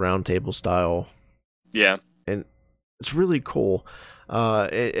Knights of the Round Table style. Yeah. And it's really cool.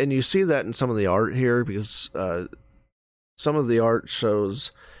 And you see that in some of the art here, because some of the art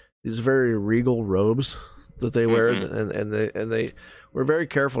shows these very regal robes that they wear, and they were very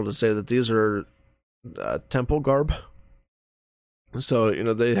careful to say that these are temple garb. So, you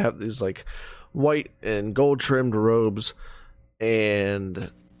know, they have these like white and gold trimmed robes,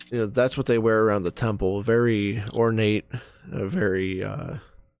 and you know, that's what they wear around the temple. Very ornate, very how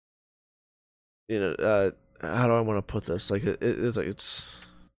do I want to put this? Like it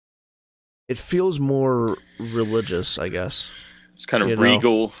feels more religious, I guess. It's kind of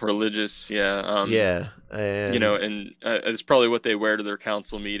regal, religious, and you know, and it's probably what they wear to their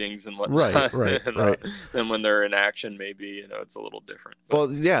council meetings and whatnot. Right. Then when they're in action, maybe, you know, it's a little different. But,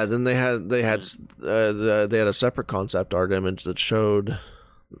 well, yeah. Then they had a separate concept art image that showed,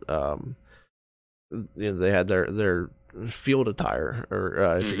 you know, they had their field attire, or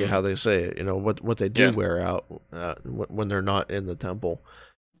I forget how they say it. You know, what they do wear out when they're not in the temple.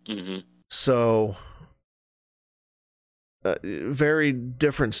 So. Very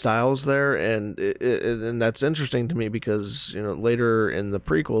different styles there, and and that's interesting to me because, you know, later in the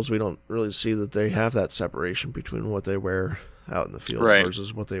prequels we don't really see that they have that separation between what they wear out in the field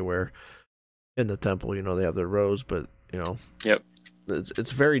versus what they wear in the temple. You know, they have their robes, but, you know,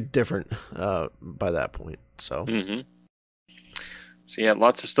 it's very different by that point. So. So yeah,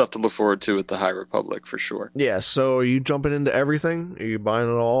 lots of stuff to look forward to with the High Republic for sure. Yeah, so are you jumping into everything? Are you buying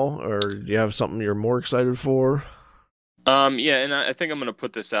it all, or do you have something you're more excited for? Yeah, and I think I'm going to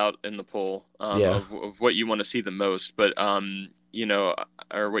put this out in the poll of what you want to see the most, but you know,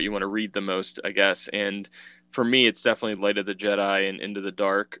 or what you want to read the most, I guess. And for me, it's definitely Light of the Jedi and Into the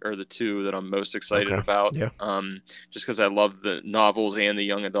Dark are the two that I'm most excited about. Yeah. Just because I love the novels and the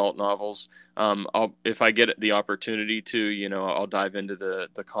young adult novels. If I get the opportunity to, you know, I'll dive into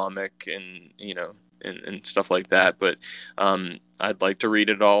the comic and, you know, and stuff like that, but I'd like to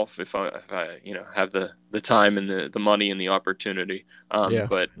read it all if I you know, have the time and the money and the opportunity.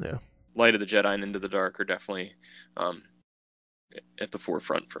 But Light of the Jedi and Into the Dark are definitely at the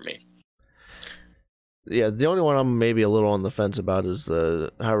forefront for me. Yeah, the only one I'm maybe a little on the fence about is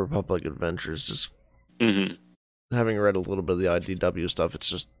the High Republic Adventures. Just having read a little bit of the IDW stuff,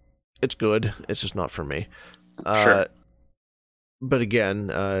 it's good. It's just not for me. Sure. But again,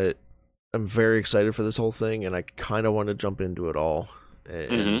 I'm very excited for this whole thing, and I kind of want to jump into it all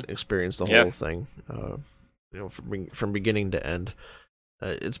and experience the whole thing. From beginning to end.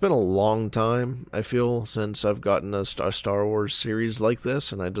 It's been a long time, I feel, since I've gotten a Star Wars series like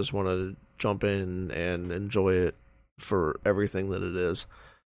this, and I just want to jump in and enjoy it for everything that it is.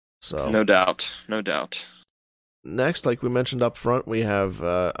 So no doubt. Next, like we mentioned up front, we have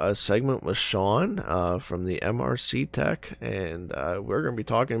a segment with Sean from the MRC Tech, and we're going to be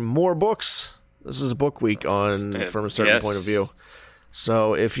talking more books. This is a book week from a certain point of view.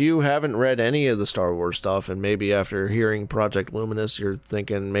 So if you haven't read any of the Star Wars stuff, and maybe after hearing Project Luminous, you're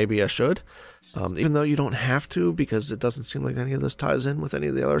thinking maybe I should, even though you don't have to, because it doesn't seem like any of this ties in with any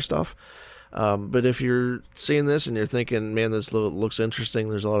of the other stuff. But if you're seeing this and you're thinking, man, this looks interesting,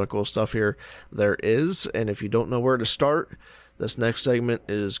 there's a lot of cool stuff here, there is. And if you don't know where to start, this next segment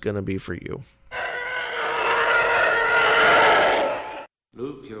is going to be for you.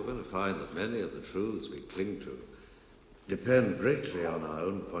 Luke, you're going to find that many of the truths we cling to depend greatly on our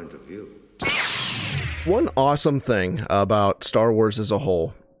own point of view. One awesome thing about Star Wars as a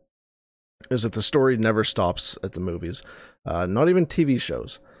whole is that the story never stops at the movies, not even TV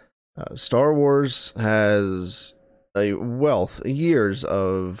shows. Star Wars has a wealth, years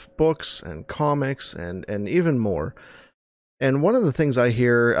of books and comics and even more. And one of the things I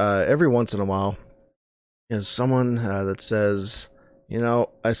hear every once in a while is someone that says,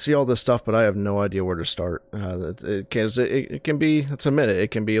 I see all this stuff, but I have no idea where to start. It can be, let's admit it,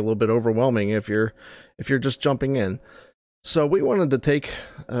 it can be a little bit overwhelming if you're just jumping in. So we wanted to take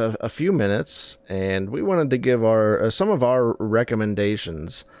a few minutes, and we wanted to give some of our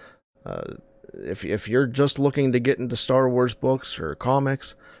recommendations. If you're just looking to get into Star Wars books or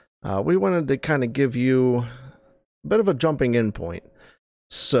comics, we wanted to kind of give you a bit of a jumping in point.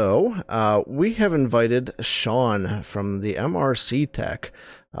 So, we have invited Sean from the MRC Tech,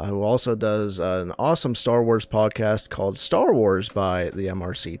 who also does an awesome Star Wars podcast called Star Wars by the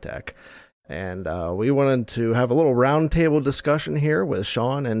MRC Tech. And we wanted to have a little roundtable discussion here with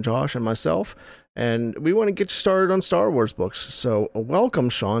Sean and Josh and myself, and we want to get you started on Star Wars books. So, welcome,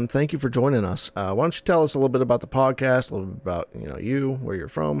 Sean. Thank you for joining us. Why don't you tell us a little bit about the podcast, a little bit about you, where you're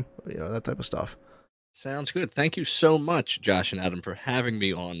from, that type of stuff. Sounds good. Thank you so much, Josh and Adam, for having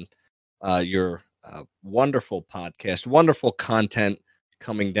me on your wonderful podcast. Wonderful content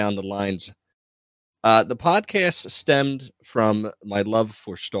coming down the lines. The podcast stemmed from my love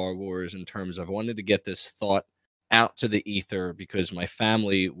for Star Wars in terms of I wanted to get this thought out to the ether because my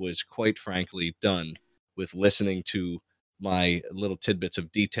family was quite frankly done with listening to my little tidbits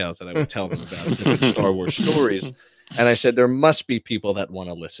of details that I would tell them about different Star Wars stories. And I said, there must be people that want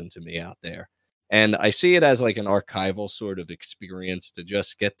to listen to me out there. And I see it as like an archival sort of experience to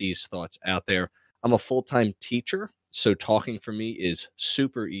just get these thoughts out there. I'm a full-time teacher, so talking for me is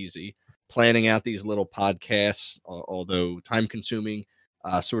super easy. Planning out these little podcasts, although time-consuming,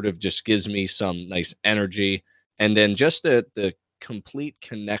 sort of just gives me some nice energy. And then just the complete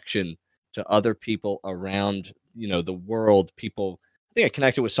connection to other people around, the world. People, I think I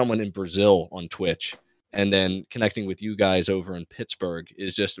connected with someone in Brazil on Twitch. And then connecting with you guys over in Pittsburgh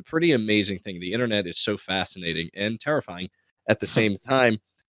is just a pretty amazing thing. The internet is so fascinating and terrifying at the same time.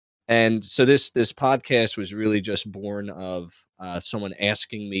 And so this podcast was really just born of someone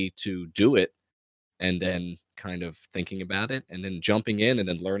asking me to do it and then kind of thinking about it and then jumping in and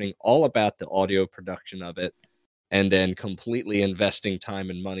then learning all about the audio production of it and then completely investing time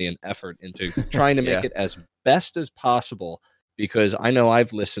and money and effort into trying to make it as best as possible, because I know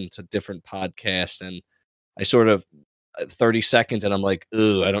I've listened to different podcasts and I sort of 30 seconds and I'm like,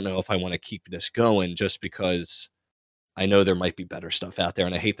 ooh, I don't know if I want to keep this going just because I know there might be better stuff out there.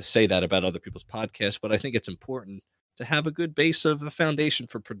 And I hate to say that about other people's podcasts, but I think it's important to have a good base of a foundation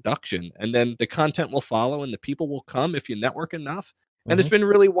for production. And then the content will follow and the people will come if you network enough. And it's been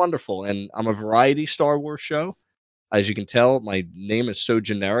really wonderful. And I'm a variety Star Wars show. As you can tell, my name is so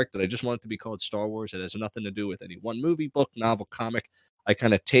generic that I just want it to be called Star Wars. It has nothing to do with any one movie, book, novel, comic. I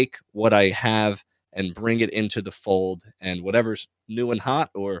kind of take what I have and bring it into the fold, and whatever's new and hot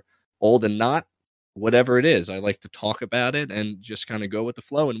or old and not, whatever it is, I like to talk about it and just kind of go with the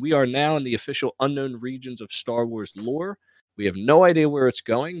flow. And we are now in the official unknown regions of Star Wars lore. We have no idea where it's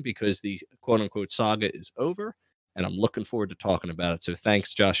going because the quote-unquote saga is over, and I'm looking forward to talking about it. So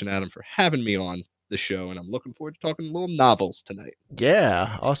thanks, Josh and Adam, for having me on the show, and I'm looking forward to talking little novels tonight.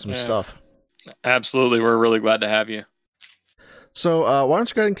 Yeah, awesome stuff. Absolutely. We're really glad to have you. So why don't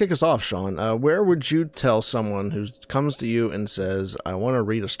you go ahead and kick us off, Sean? Where would you tell someone who comes to you and says, I want to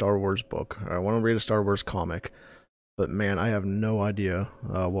read a Star Wars book, or I want to read a Star Wars comic, but man, I have no idea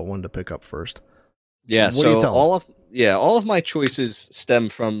what one to pick up first? Yeah, what do you tell all of my choices stem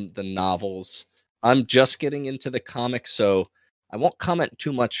from the novels. I'm just getting into the comics, so I won't comment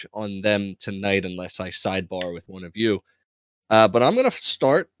too much on them tonight unless I sidebar with one of you. But I'm going to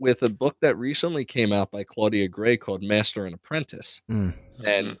start with a book that recently came out by Claudia Gray called Master and Apprentice. Mm.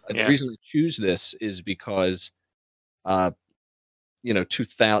 And the reason I choose this is because, 2000,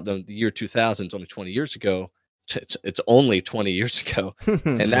 the year 2000 is only 20 years ago. It's only 20 years ago.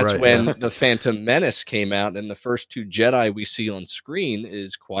 And that's when The Phantom Menace came out. And the first two Jedi we see on screen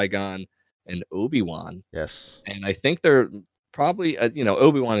is Qui-Gon and Obi-Wan. Yes. And I think they're probably,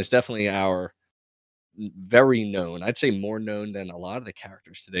 Obi-Wan is definitely our very known, I'd say more known than a lot of the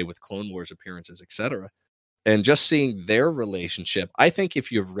characters today with Clone Wars appearances, etc. And just seeing their relationship, I think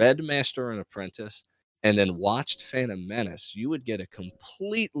if you've read Master and Apprentice and then watched Phantom Menace, you would get a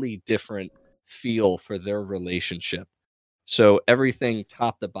completely different feel for their relationship. So everything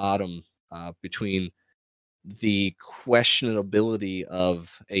top to bottom between the questionability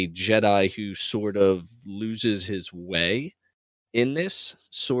of a Jedi who sort of loses his way in this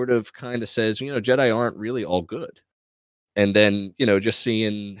sort of kind of says, Jedi aren't really all good. And then, just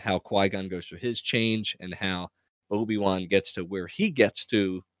seeing how Qui-Gon goes through his change and how Obi-Wan gets to where he gets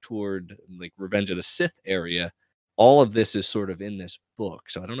to toward like Revenge of the Sith area. All of this is sort of in this book.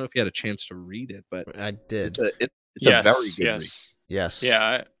 So I don't know if you had a chance to read it, but I did. It's a very good read. Yes.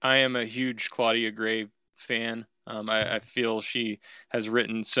 Yeah, I am a huge Claudia Gray fan. I feel she has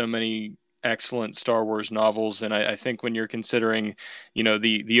written so many excellent Star Wars novels, and I think when you're considering,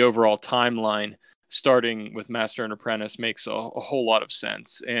 the overall timeline, starting with Master and Apprentice makes a whole lot of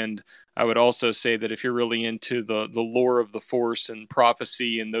sense. And I would also say that if you're really into the lore of the Force and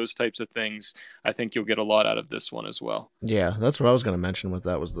prophecy and those types of things, I think you'll get a lot out of this one as well. Yeah, that's what I was going to mention with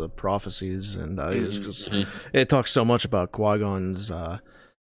that was the prophecies, and it talks so much about Qui-Gon's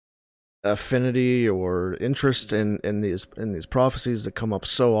affinity or interest in these prophecies that come up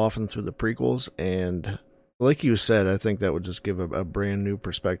so often through the prequels. And like you said, I think that would just give a brand new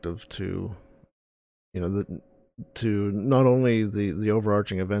perspective to to not only the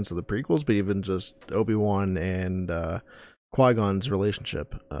overarching events of the prequels, but even just Obi-Wan and Qui-Gon's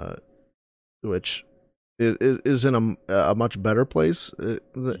relationship, which is in a much better place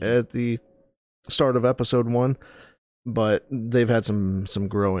at the start of episode 1, but they've had some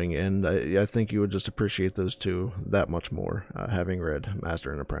growing, and I think you would just appreciate those two that much more, having read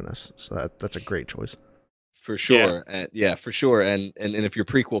Master and Apprentice. So that's a great choice. For sure. For sure. And if you're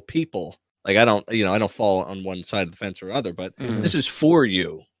prequel people, like I don't fall on one side of the fence or other, but this is for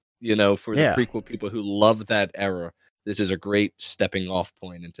you, for the prequel people who love that era. This is a great stepping off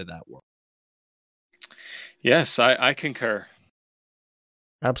point into that world. Yes, I concur.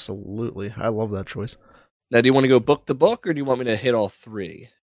 Absolutely. I love that choice. Now, do you want to go book to book, or do you want me to hit all three?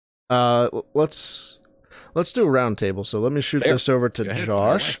 Let's do a round table. So let me shoot this over to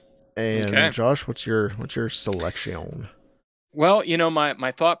Josh. And Josh, what's your selection? Well,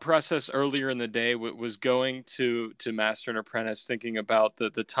 my thought process earlier in the day was going to Master and Apprentice, thinking about the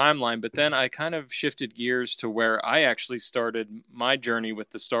timeline, but then I kind of shifted gears to where I actually started my journey with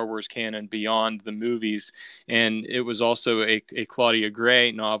the Star Wars canon beyond the movies, and it was also a Claudia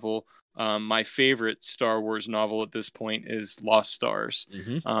Gray novel. My favorite Star Wars novel at this point is Lost Stars.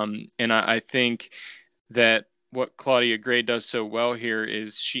 And I think that what Claudia Gray does so well here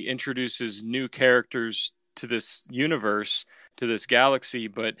is she introduces new characters to this universe, to this galaxy,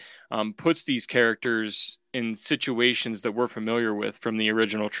 but puts these characters in situations that we're familiar with from the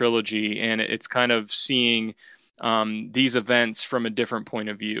original trilogy. And it's kind of seeing these events from a different point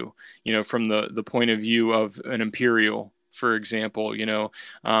of view, from the point of view of an Imperial, for example,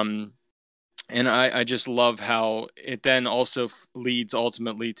 and I just love how it then also leads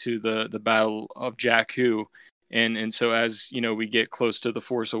ultimately to the Battle of Jakku. And so as, we get close to The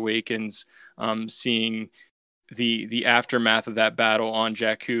Force Awakens, seeing the aftermath of that battle on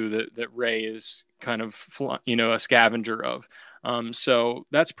Jakku that Rey is kind of, a scavenger of. So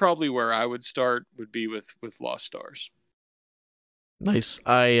that's probably where I would start, would be with Lost Stars. Nice.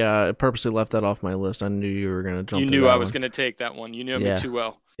 I purposely left that off my list. I knew you were going to jump. You knew I was going to take that one. You know me too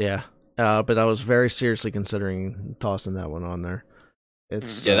well. Yeah. But I was very seriously considering tossing that one on there.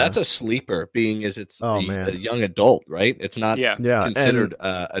 It's that's a sleeper, being as it's a young adult, right? It's not considered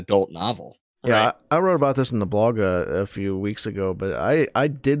an adult novel. Yeah, right. I wrote about this in the blog a few weeks ago, but I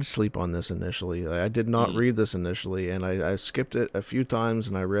did sleep on this initially. I did not read this initially, and I skipped it a few times,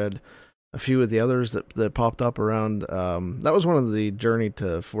 and I read a few of the others that popped up around. That was one of the Journey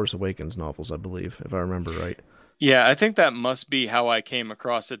to Force Awakens novels, I believe, if I remember right. Yeah, I think that must be how I came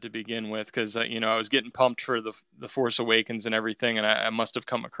across it to begin with, because I was getting pumped for the Force Awakens and everything, and I must have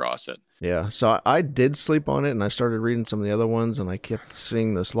come across it. Yeah, so I did sleep on it, and I started reading some of the other ones, and I kept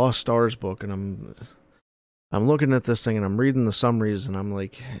seeing this Lost Stars book, and I'm looking at this thing, and I'm reading the summaries, and I'm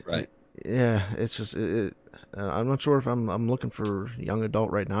like, right, yeah, it's just I'm not sure if I'm looking for young adult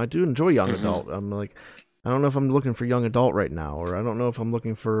right now. I do enjoy young adult. I'm like, I don't know if I'm looking for young adult right now, or I don't know if I'm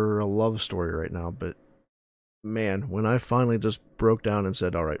looking for a love story right now, but man, when I finally just broke down and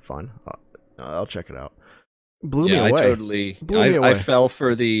said, all right, fine, I'll check it out, blew me away. I fell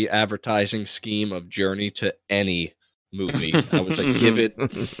for the advertising scheme of Journey to any movie. I was like, give it,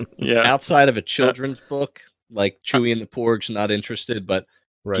 outside of a children's book, like Chewie and the Porgs, not interested, but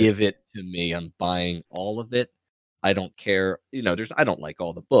give it to me. I'm buying all of it. I don't care. I don't like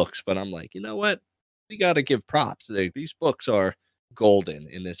all the books, but I'm like, you know what? We got to give props. These books are golden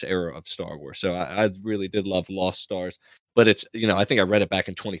in this era of Star Wars. So I really did love Lost Stars, but it's, I think I read it back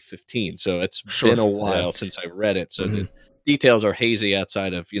in 2015. So it's been a while since I read it. So the details are hazy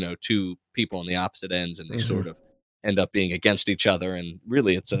outside of, two people on the opposite ends, and they sort of end up being against each other. And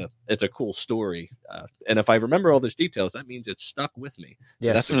really it's a cool story. And if I remember all those details, that means it's stuck with me.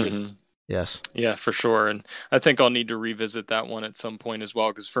 So that's a good Yes. Yeah, for sure. And I think I'll need to revisit that one at some point as well,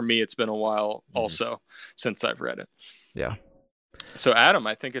 because for me, it's been a while also since I've read it. Yeah. So, Adam,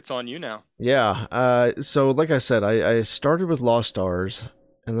 I think it's on you now. Yeah. So, like I said, I started with Lost Stars,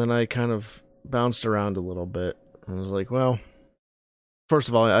 and then I kind of bounced around a little bit. I was like, well, first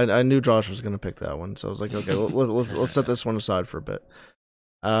of all, I knew Josh was going to pick that one, so I was like, okay, let's set this one aside for a bit.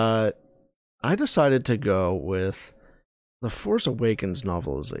 I decided to go with the Force Awakens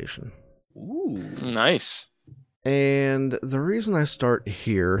novelization. Ooh, nice. And the reason I start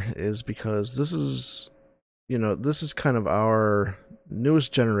here is because this is kind of our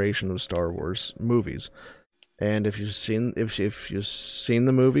newest generation of Star Wars movies. And if you've seen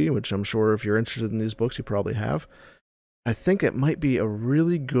the movie, which I'm sure if you're interested in these books you probably have, I think it might be a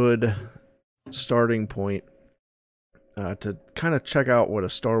really good starting point to kind of check out what a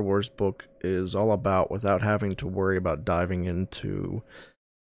Star Wars book is all about without having to worry about diving into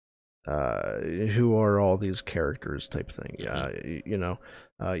who are all these characters type thing. You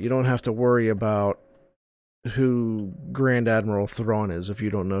don't have to worry about who Grand Admiral Thrawn is if you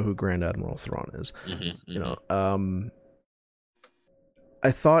don't know who Grand Admiral Thrawn is.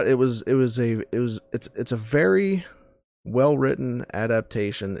 I thought it's a very well written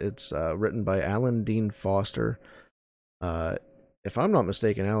adaptation. It's written by Alan Dean Foster. If I'm not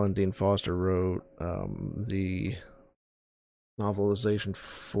mistaken, Alan Dean Foster wrote the novelization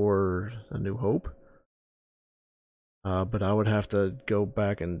for A New Hope. But I would have to go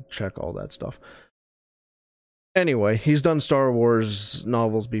back and check all that stuff. Anyway, he's done Star Wars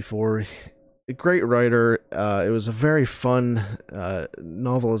novels before. A great writer. It was a very fun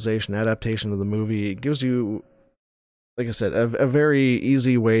novelization adaptation of the movie. It gives you, like I said, a very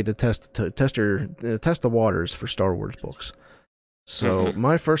easy way to test the waters for Star Wars books. So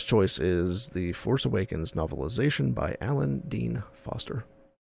my first choice is the Force Awakens novelization by Alan Dean Foster.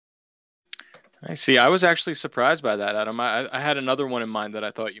 I see. I was actually surprised by that, Adam. I had another one in mind that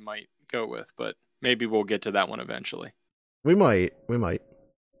I thought you might go with, but maybe we'll get to that one eventually. We might.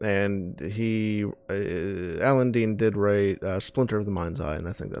 And Alan Dean did write Splinter of the Mind's Eye, and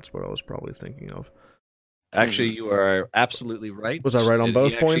I think that's what I was probably thinking of. Actually, you are absolutely right. Was I right on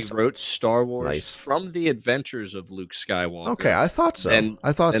both points? He wrote Star Wars from the adventures of Luke Skywalker. Okay, I thought so. And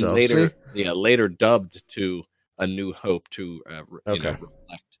later dubbed to A New Hope to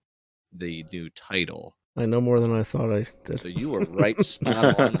reflect the new title. I know more than I thought I did. So you were right,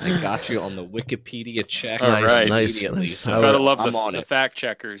 spot on. I got you on the Wikipedia check. Nice. Gotta love the fact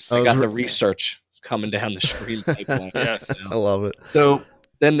checkers. I got the research coming down the screen. Yes, I love it. So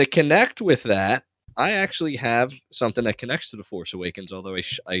then to connect with that, I actually have something that connects to The Force Awakens, although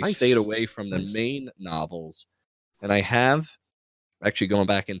I stayed away from the main novels. And I have, actually going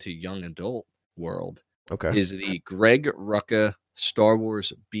back into young adult world, is the Greg Rucka Star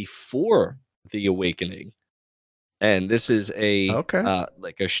Wars Before the Awakening. And this is I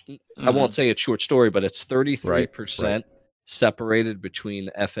won't say it's short story, but it's 33% separated between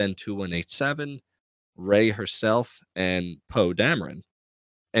FN 2187, Rey herself, and Poe Dameron.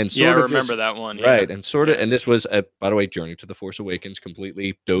 And I remember that one. Right, and and this was, by the way, Journey to the Force Awakens,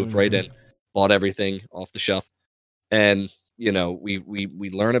 completely dove right in, bought everything off the shelf. And, we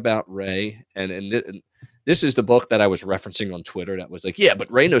learn about Rey, and this is the book that I was referencing on Twitter that was like, yeah,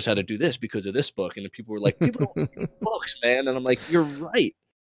 but Rey knows how to do this because of this book. And people were like, people don't read books, man. And I'm like, you're right.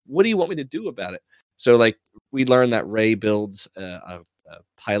 what do you want me to do about it? So like we learned that Rey builds a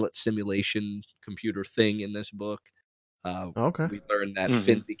pilot simulation computer thing in this book. Okay. We learned that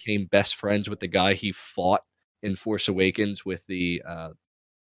Finn became best friends with the guy he fought in Force Awakens with the,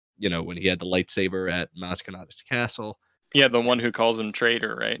 when he had the lightsaber at Maz Kanata's castle. Yeah, the one who calls him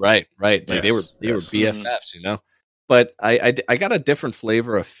traitor, right? Right. Like Yes, they were BFFs, But I got a different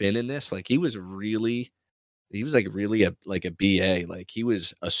flavor of Finn in this. Like he was really a BA. Like he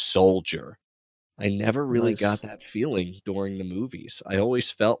was a soldier. I never really got that feeling during the movies. I always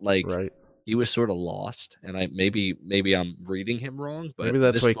felt like he was sort of lost, and maybe I'm reading him wrong, but maybe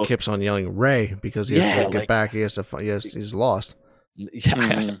that's why he keeps on yelling Rey, because he has to get back. He's lost.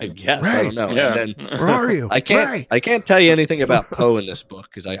 Yeah, I guess. Ray, I don't know. Yeah. And then, where are you? I can't tell you anything about Poe in this book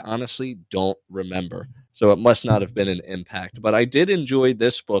because I honestly don't remember. So it must not have been an impact. But I did enjoy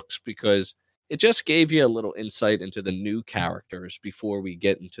this book because it just gave you a little insight into the new characters before we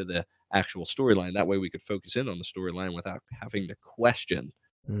get into the actual storyline. That way we could focus in on the storyline without having to question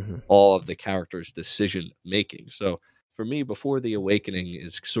all of the characters' decision making. So for me, Before the Awakening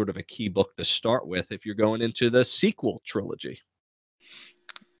is sort of a key book to start with if you're going into the sequel trilogy.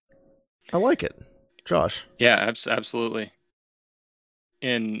 I like it. Josh. Yeah, absolutely.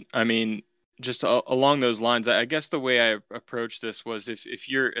 And I mean, just along those lines, I guess the way I approached this was if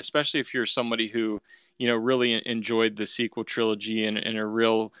you're, especially if you're somebody who, really enjoyed the sequel trilogy and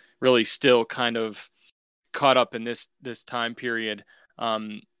are really still kind of caught up in this time period.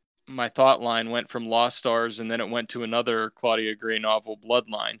 My thought line went from Lost Stars and then it went to another Claudia Gray novel,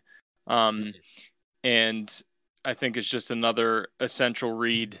 Bloodline. And I think it's just another essential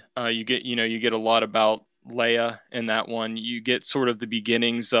read. You get a lot about Leia in that one. You get sort of the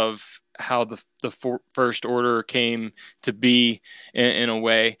beginnings of how the First Order came to be in a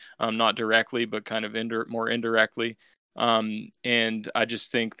way, not directly, but kind of more indirectly. And I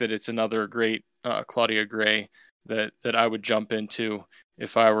just think that it's another great Claudia Gray that I would jump into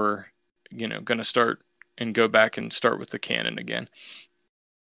if I were, going to start and go back and start with the canon again.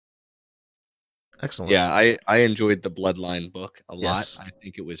 Excellent. Yeah, I enjoyed the Bloodline book a lot. I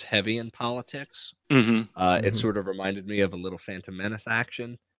think it was heavy in politics. It sort of reminded me of a little Phantom Menace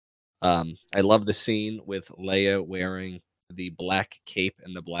action. I love the scene with Leia wearing the black cape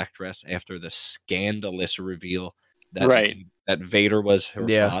and the black dress after the scandalous reveal that Vader was her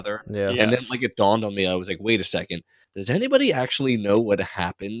father. Yeah. And then it dawned on me, I was like, wait a second. Does anybody actually know what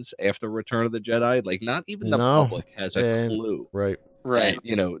happens after Return of the Jedi? Like, not even the public has a clue. Right.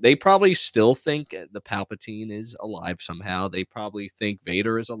 And, they probably still think the Palpatine is alive somehow. They probably think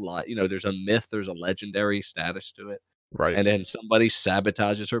Vader is alive. There's a myth, there's a legendary status to it. Right. And then somebody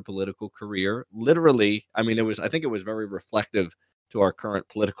sabotages her political career. Literally, I think it was very reflective to our current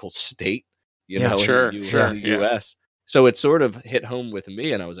political state, in the US. So it sort of hit home with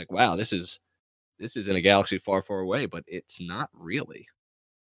me, and I was like, wow, this is in a galaxy far, far away, but it's not really.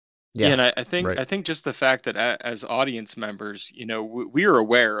 Yeah, and I think just the fact that as audience members, we are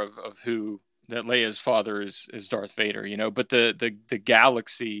aware of who that Leia's father is Darth Vader, but the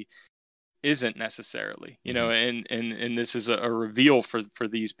galaxy isn't necessarily, and this is a reveal for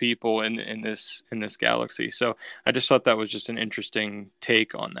these people in this galaxy. So I just thought that was just an interesting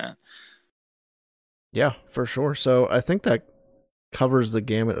take on that. Yeah, for sure. So I think that covers the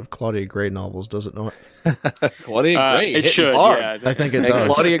gamut of Claudia Gray novels, does it not? Claudia Gray, it should. Hard. Yeah, I think it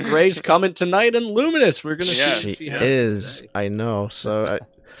does. Claudia Gray's coming tonight in Luminous. We're gonna see. She is. I know. So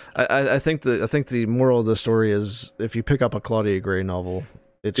I think the moral of the story is if you pick up a Claudia Gray novel,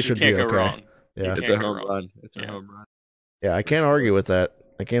 it should be okay. Wrong. Yeah, it's a home run. It's a home run. Yeah, I can't argue with that.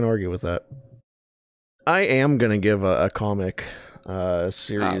 I am gonna give a comic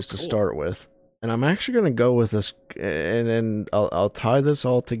series to start with. And I'm actually going to go with this, and I'll tie this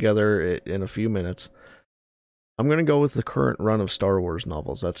all together in a few minutes. I'm going to go with the current run of Star Wars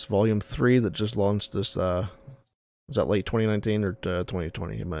novels. That's Volume 3 that just launched this, was that late 2019 or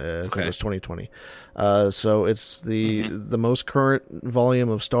 2020? I think it was 2020. So it's the most current volume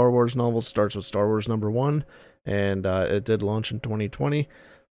of Star Wars novels. Starts with Star Wars number 1, and it did launch in 2020.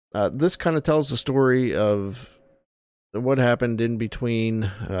 This kind of tells the story of what happened in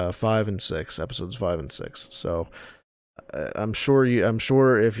between 5 and 6, episodes 5 and 6. So I'm sure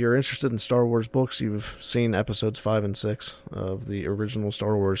if you're interested in Star Wars books, you've seen episodes 5 and 6 of the original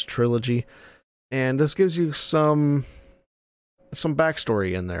Star Wars trilogy, and this gives you some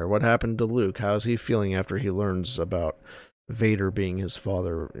backstory in there. What happened to Luke? How's he feeling after he learns about Vader being his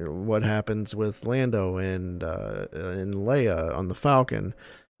father? What happens with Lando and Leia on the Falcon?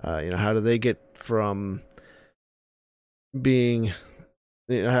 How do they get from being,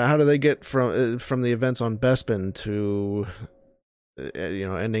 how do they get from the events on Bespin to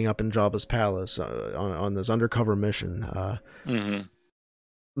ending up in Jabba's palace on this undercover mission.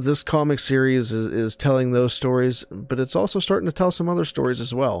 This comic series is telling those stories, but it's also starting to tell some other stories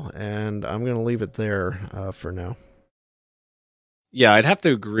as well, and I'm going to leave it there for now. Yeah, I'd have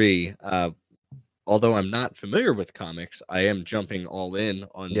to agree. Although I'm not familiar with comics, I am jumping all in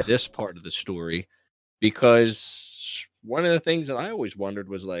on this part of the story, because one of the things that I always wondered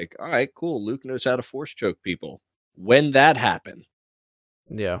was like, all right, cool, Luke knows how to force choke people. When that happened?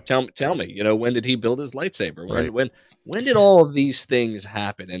 Yeah. Tell me, when did he build his lightsaber? Right. When did all of these things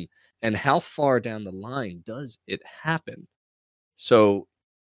happen? And how far down the line does it happen? So,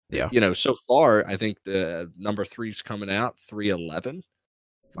 so far, I think the number 3's coming out, 311.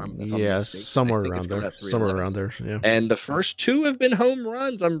 Somewhere around there. Yeah. And the first 2 have been home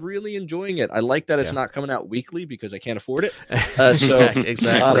runs. I'm really enjoying it. I like that it's not coming out weekly because I can't afford it.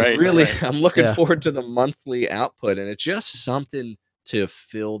 Exactly. I'm looking forward to the monthly output, and it's just something to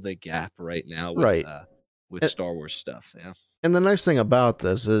fill the gap right now with Star Wars stuff. Yeah. And the nice thing about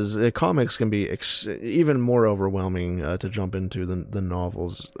this is comics can be even more overwhelming to jump into than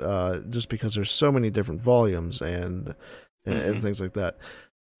novels, just because there's so many different volumes and things like that.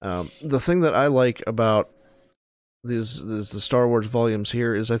 The thing that I like about the Star Wars volumes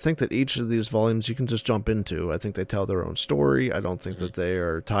here is I think that each of these volumes you can just jump into. I think they tell their own story. I don't think that they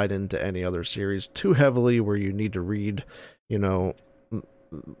are tied into any other series too heavily where you need to read,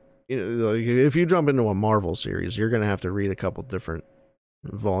 if you jump into a Marvel series, you're going to have to read a couple different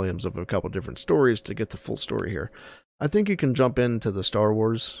volumes of a couple different stories to get the full story here. I think you can jump into the Star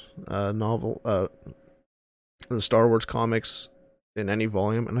Wars the Star Wars comics in any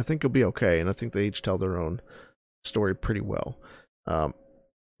volume, and I think you'll be okay. And I think they each tell their own story pretty well.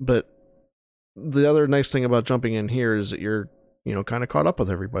 But the other nice thing about jumping in here is that you're kind of caught up with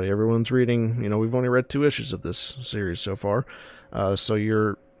everybody. Everyone's reading. We've only read 2 issues of this series so far, so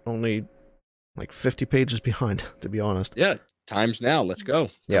you're only like 50 pages behind, to be honest. Yeah, time's now. Let's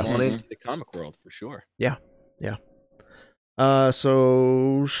go. Come on into the comic world for sure. Yeah.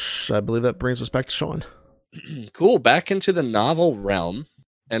 So I believe that brings us back to Sean. Cool. Back into the novel realm.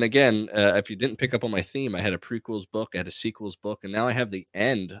 And again, if you didn't pick up on my theme, I had a prequels book, I had a sequels book, and now I have the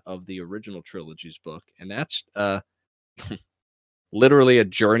end of the original trilogy's book. And that's literally a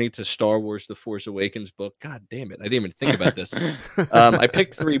Journey to Star Wars The Force Awakens book. God damn it. I didn't even think about this. I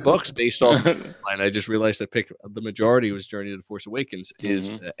picked 3 books based off, and I just realized I picked the majority was Journey to The Force Awakens, is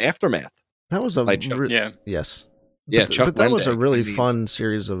Aftermath. That was yes. Yeah, but that was a really fun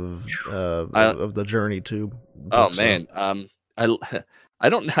series of the Journey too. Man, I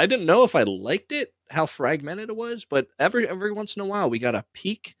didn't know if I liked it, how fragmented it was, but every once in a while we got a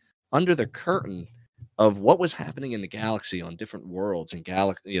peek under the curtain of what was happening in the galaxy on different worlds and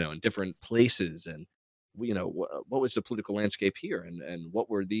in different places, and what was the political landscape here, and what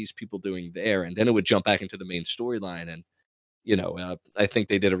were these people doing there, and then it would jump back into the main storyline, and I think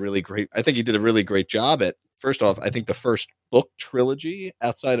he did a really great job at. First off, I think the first book trilogy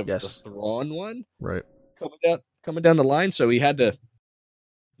outside of the Thrawn one, right, coming down the line, so he had to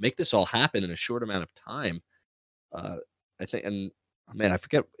make this all happen in a short amount of time. I think, and man, I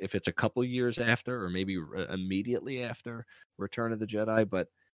forget if it's a couple years after or maybe immediately after Return of the Jedi, but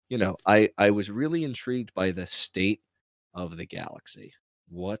I was really intrigued by the state of the galaxy.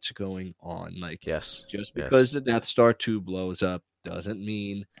 What's going on? Just because the Death Star 2 blows up doesn't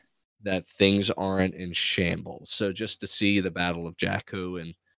mean that things aren't in shambles. So just to see the Battle of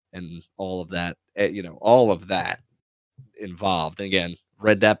Jakku and all of that, all of that involved. And again,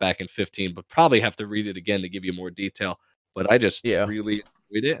 read that back in 15, but probably have to read it again to give you more detail. But I just really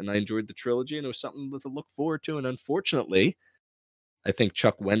enjoyed it, and I enjoyed the trilogy, and it was something to look forward to. And unfortunately, I think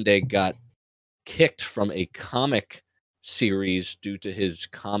Chuck Wendig got kicked from a comic series due to his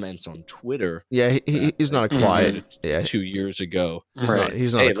comments on Twitter. Yeah, he's not a quiet. 2 years ago.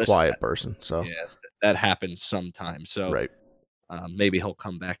 He's not a quiet person. So that happens sometimes. So maybe he'll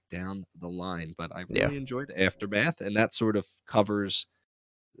come back down the line. But I really enjoyed Aftermath, and that sort of covers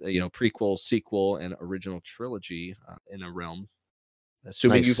prequel, sequel, and original trilogy in a realm.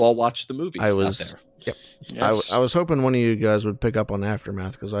 Assuming you've all watched the movies out there. Yep. Yes. I was hoping one of you guys would pick up on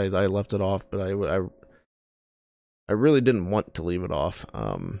Aftermath because I left it off, but I really didn't want to leave it off.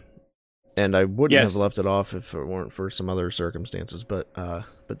 And I wouldn't have left it off if it weren't for some other circumstances. But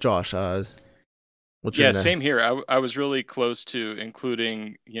Josh, what's your same here. I was really close to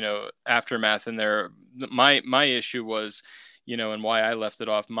including, Aftermath in there. My issue was, and why I left it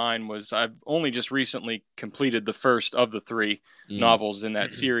off. Mine was I've only just recently completed the first of the 3 novels in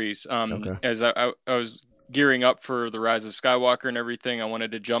that series. As I was gearing up for the Rise of Skywalker and everything, I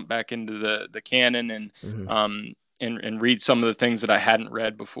wanted to jump back into the canon and and read some of the things that I hadn't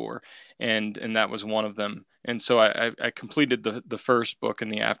read before, and that was one of them. And so I completed the first book in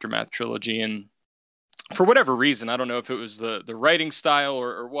the Aftermath trilogy, and for whatever reason, I don't know if it was the writing style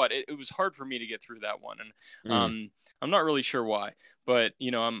or what, it was hard for me to get through that one, and I'm not really sure why, but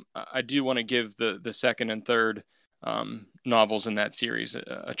I do want to give the second and third novels in that series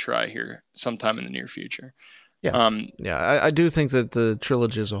a try here sometime in the near future. Yeah. I do think that the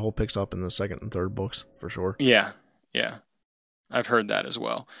trilogy as a whole picks up in the second and third books for sure. Yeah. I've heard that as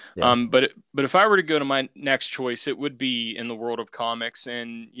well. Yeah. But if I were to go to my next choice, it would be in the world of comics,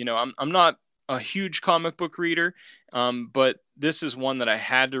 and I'm not a huge comic book reader, but this is one that I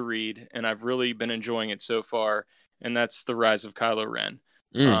had to read, and I've really been enjoying it so far, and that's The Rise of Kylo Ren.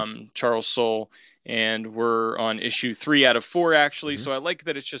 Charles Soule, and we're on issue 3 out of 4 actually. So I like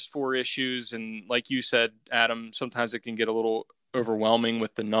that it's just 4 issues, and like you said, Adam, sometimes it can get a little overwhelming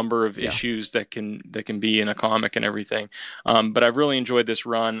with the number of issues that can be in a comic and everything. But I've really enjoyed this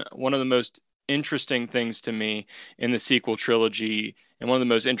run. One of the most interesting things to me in the sequel trilogy, and one of the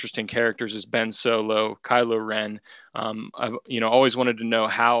most interesting characters, is Ben Solo, Kylo Ren. I've always wanted to know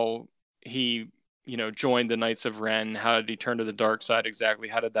how he joined the Knights of Ren. How did he turn to the dark side exactly?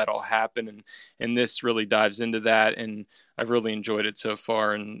 How did that all happen? And this really dives into that, and I've really enjoyed it so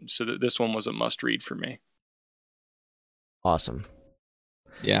far, and so this one was a must read for me. Awesome.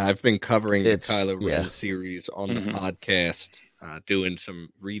 Yeah, I've been covering the Kylo Ren series on the podcast, doing some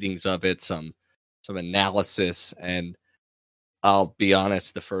readings of it, some analysis, and I'll be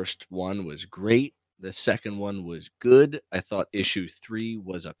honest, the first one was great. The second one was good. I thought issue 3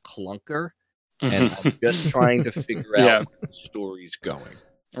 was a clunker, and I'm just trying to figure out where the story's going.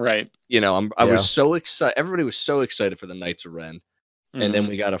 Right. I was so excited. Everybody was so excited for the Knights of Ren, and then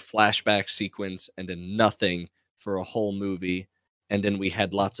we got a flashback sequence and then nothing for a whole movie, and then we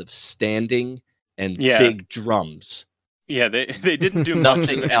had lots of standing and big drums. Yeah, they didn't do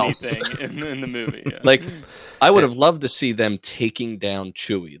nothing else in the movie. Yeah. Like, I would have loved to see them taking down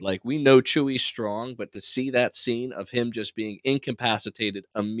Chewie. Like, we know Chewie's strong, but to see that scene of him just being incapacitated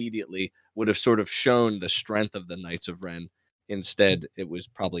immediately would have sort of shown the strength of the Knights of Ren. Instead, it was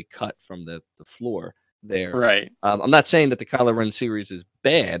probably cut from the floor there. Right. I'm not saying that the Kylo Ren series is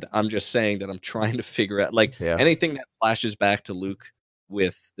bad. I'm just saying that I'm trying to figure out, anything that flashes back to Luke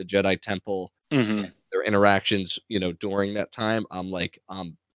with the Jedi Temple, and their interactions, during that time. I'm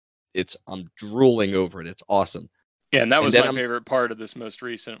drooling over it. It's awesome. Yeah, and that was my favorite part of this most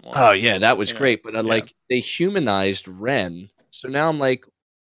recent one. Oh yeah, that was great. But they humanized Ren, so now I'm like,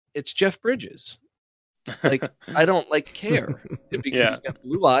 it's Jeff Bridges. Like, I don't care because he's got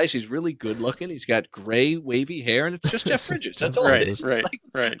blue eyes. He's really good looking. He's got gray wavy hair, and it's just Jeff Bridges. That's all it is. Right.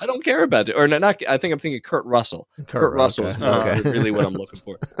 I don't care about it. Or not. I think I'm thinking Kurt Russell. Kurt Russell is really what I'm looking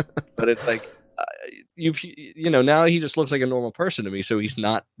for. But it's like, now he just looks like a normal person to me. So he's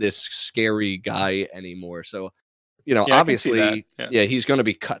not this scary guy anymore. So, obviously, he's going to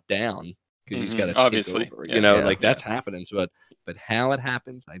be cut down because he's got to take over. That's happening. So, but how it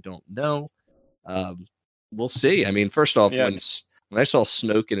happens, I don't know. We'll see. I mean, first off, when I saw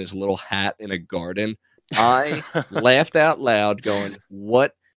Snoke in his little hat in a garden, I laughed out loud going,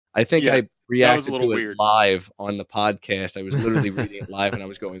 what? I think I reacted to it live on the podcast. I was literally reading it live, and I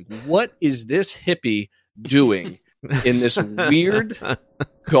was going, what is this hippie doing in this weird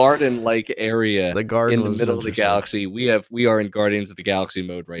garden-like area the garden in the middle of the galaxy? We are in Guardians of the Galaxy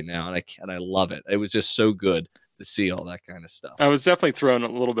mode right now, and I love it. It was just so good to see all that kind of stuff. I was definitely thrown a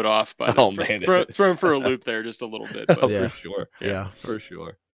little bit off by thrown for a loop there just a little bit. But for sure. Yeah, for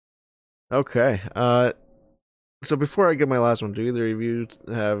sure. Okay. So before I get my last one, do either of you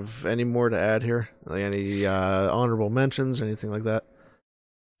have any more to add here? Like any honorable mentions, anything like that?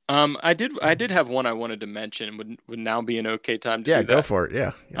 I did have one I wanted to mention. Would now be an okay time to do that? Yeah, go for it.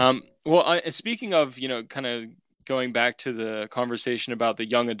 Yeah. Well, speaking of, kind of going back to the conversation about the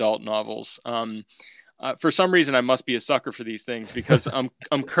young adult novels, for some reason, I must be a sucker for these things because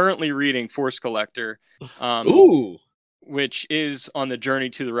I'm currently reading Force Collector, which is on the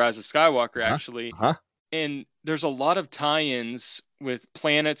journey to the Rise of Skywalker, actually. And there's a lot of tie-ins with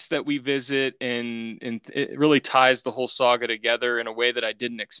planets that we visit, and it really ties the whole saga together in a way that I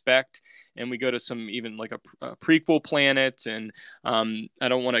didn't expect. And we go to some even like a prequel planet, and I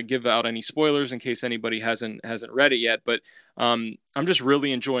don't want to give out any spoilers in case anybody hasn't read it yet, but I'm just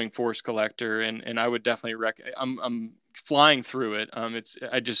really enjoying Force Collector, and I would definitely I'm flying through it.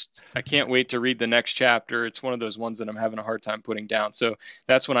 I can't wait to read the next chapter. It's one of those ones that I'm having a hard time putting down. So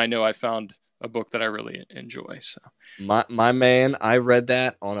that's when I know I found a book that I really enjoy. So my man, I read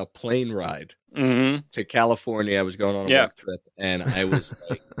that on a plane ride to California. I was going on a work trip, and I was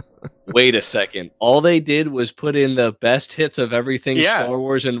like, Wait a second. All they did was put in the best hits of everything Star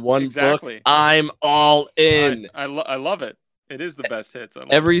Wars in one book. I'm all in. I love it. It is the best hits.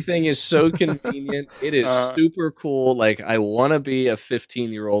 Everything is so convenient. It is super cool. Like, I want to be a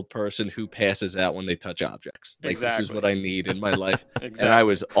 15-year-old person who passes out when they touch objects. Like, this is what I need in my life. And I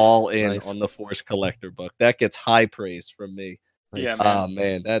was all in on the Force Collector book. That gets high praise from me. Yeah, man. Oh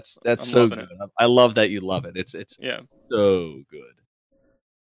man, that's so good. I love that you love it. It's so good.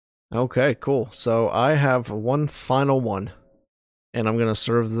 Okay, cool. So I have one final one, and I'm gonna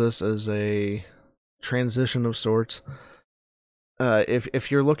serve this as a transition of sorts.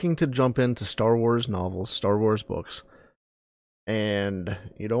 If you're looking to jump into Star Wars novels, Star Wars books, and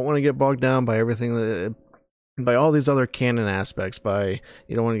you don't want to get bogged down by everything by all these other canon aspects,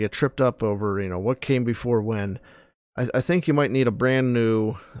 you don't want to get tripped up over what came before when. I think you might need a brand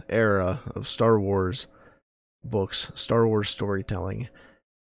new era of Star Wars books, Star Wars storytelling.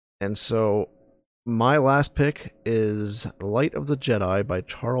 And so my last pick is Light of the Jedi by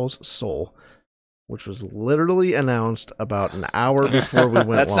Charles Soule, which was literally announced about an hour before we went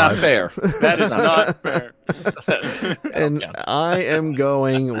That's live. Not fair. That is not fair. And I am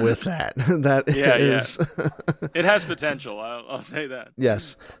going with that. That is... It has potential, I'll say that.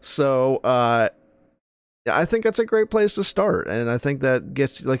 Yes. So, I think that's a great place to start, and I think that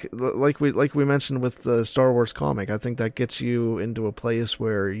gets like we mentioned with the Star Wars comic. I think that gets you into a place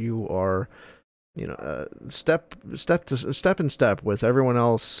where you are, step in step with everyone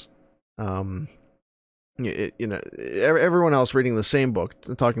else. Everyone else reading the same book,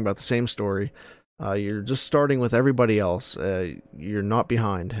 talking about the same story. You're just starting with everybody else. You're not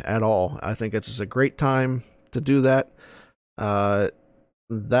behind at all. I think it's a great time to do that.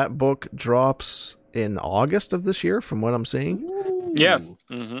 That book drops in August of this year, from what I'm seeing. Yeah.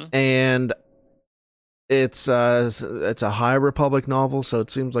 Mm-hmm. And it's a High Republic novel, so it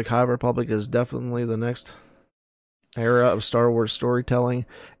seems like High Republic is definitely the next era of Star Wars storytelling.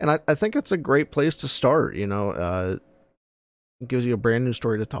 And I think it's a great place to start, it gives you a brand new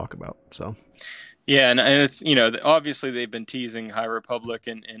story to talk about. So yeah, and it's obviously they've been teasing High Republic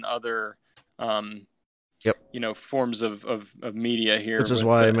and other forms of media here, which is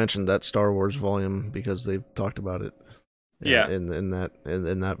why I mentioned that Star Wars volume, because they've talked about it in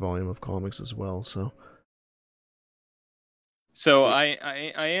that volume of comics as well. So I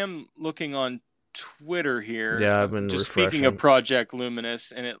am looking on Twitter here. Yeah, I've been just refreshing. Speaking of Project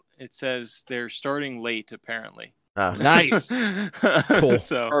Luminous, and it says they're starting late apparently. Nice. Cool.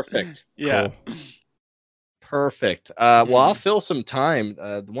 So perfect. Yeah. Cool. Perfect. Well, I'll fill some time.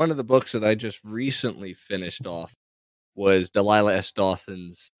 One of the books that I just recently finished off was Delilah S.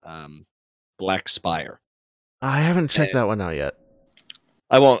 Dawson's Black Spire. I haven't checked that one out yet.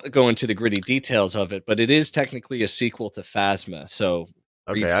 I won't go into the gritty details of it, but it is technically a sequel to Phasma. So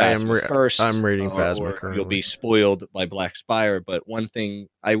okay, first. I'm reading Phasma currently. You'll be spoiled by Black Spire. But one thing,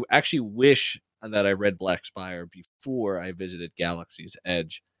 I actually wish that I read Black Spire before I visited Galaxy's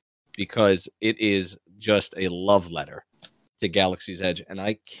Edge, because it is just a love letter to Galaxy's Edge, and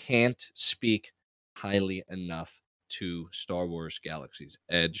I can't speak highly enough to Star Wars Galaxy's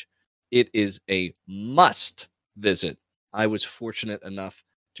Edge. It is a must visit. I was fortunate enough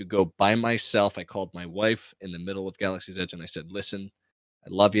to go by myself. I called my wife in the middle of Galaxy's Edge, and I said, listen, I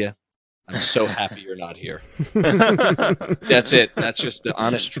love you. I'm so happy you're not here. That's it. That's just the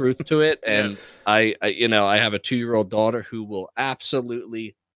honest truth to it. And I have a 2-year-old daughter who will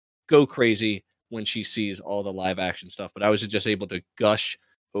absolutely go crazy when she sees all the live action stuff, but I was just able to gush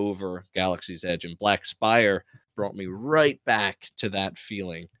over Galaxy's Edge, and Black Spire brought me right back to that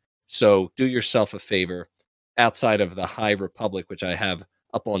feeling. So do yourself a favor, outside of the High Republic, which I have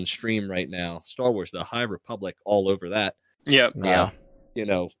up on stream right now, Star Wars, the High Republic, all over that. Yep. Yeah.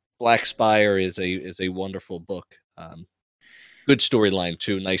 Black Spire is a wonderful book. Good storyline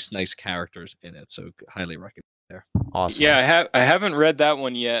too. Nice characters in it. So highly recommend. There. Awesome. Yeah, I haven't read that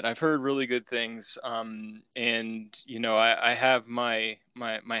one yet. I've heard really good things. And I have my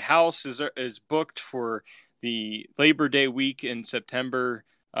house is booked for the Labor Day week in September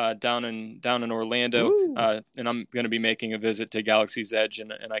down in Orlando. And I'm going to be making a visit to Galaxy's Edge,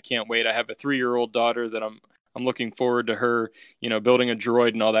 and I can't wait. I have a 3-year-old daughter that I'm looking forward to her, building a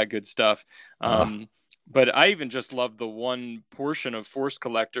droid and all that good stuff. But I even just love the one portion of Force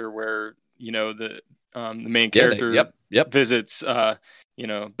Collector where the main character visits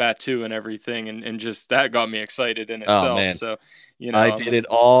Batu and everything, and just that got me excited in itself. Oh, man. So I did it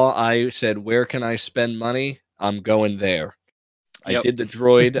all. I said, where can I spend money? I'm going there. I did the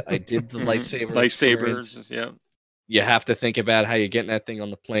droid, I did the lightsabers. Yeah. You have to think about how you're getting that thing on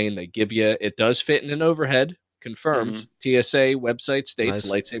the plane. They give you, it does fit in an overhead, confirmed. TSA website states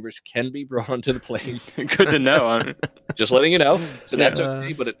lightsabers can be brought onto the plane. Good to know. Just letting you know. So that's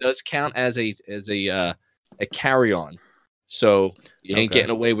okay, but it does count as a carry-on. So you ain't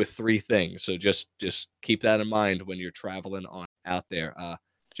getting away with 3 things. So just keep that in mind when you're traveling out there.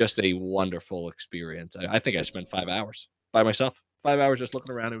 Just a wonderful experience. I think I spent 5 hours by myself. 5 hours just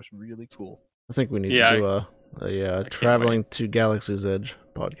looking around. It was really cool. I think we need to do a traveling to Galaxy's Edge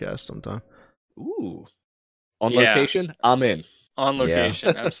podcast sometime. Ooh. On location? I'm in. On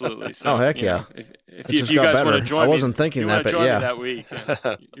location, absolutely. So, heck yeah. If you guys want to join me, I wasn't thinking that, but yeah. that week,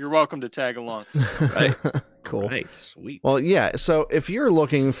 you're welcome to tag along. Right. Cool. Right, sweet. Well, yeah, so if you're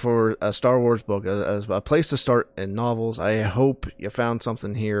looking for a Star Wars book as a place to start in novels, I hope you found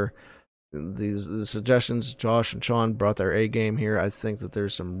something here. The suggestions, Josh and Sean brought their A game here. I think that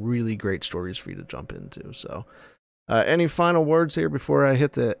there's some really great stories for you to jump into. So, any final words here before I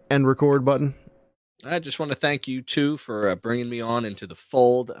hit the end record button? I just want to thank you, too, for bringing me on into the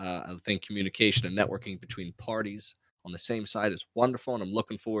fold. I think communication and networking between parties on the same side is wonderful, and I'm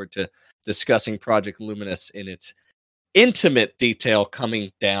looking forward to discussing Project Luminous in its intimate detail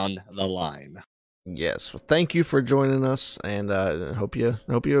coming down the line. Yes, well, thank you for joining us, and hope you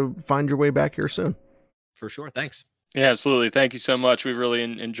find your way back here soon. For sure, thanks. Yeah, absolutely. Thank you so much. We really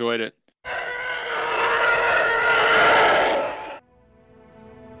enjoyed it.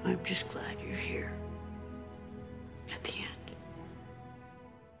 I'm just glad you're here. At the end.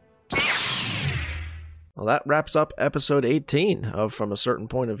 Well, that wraps up episode 18 of From a Certain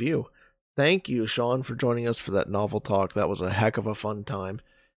Point of View. Thank you, Sean, for joining us for that novel talk. That was a heck of a fun time.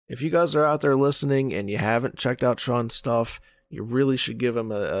 If you guys are out there listening and you haven't checked out Sean's stuff, you really should give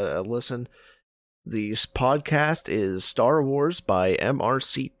him a listen. The podcast is Star Wars by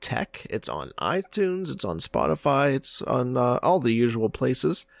MRC Tech. It's on iTunes, it's on Spotify, it's on all the usual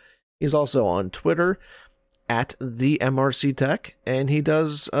places. He's also on Twitter at the MRC Tech, and he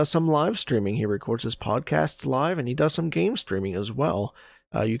does some live streaming. He records his podcasts live, and he does some game streaming as well.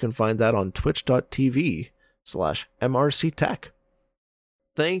 You can find that on twitch.tv/MRC Tech.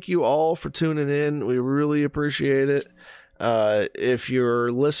 Thank you all for tuning in. We really appreciate it. If you're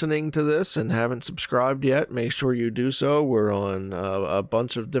listening to this and haven't subscribed yet, make sure you do so. We're on a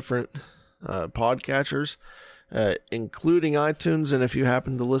bunch of different podcatchers, including iTunes. And if you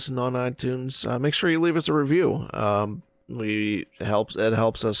happen to listen on iTunes, make sure you leave us a review. It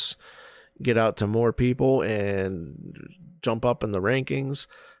helps us get out to more people and jump up in the rankings.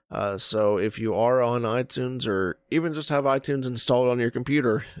 So if you are on iTunes or even just have iTunes installed on your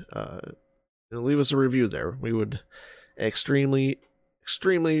computer, leave us a review there. We would extremely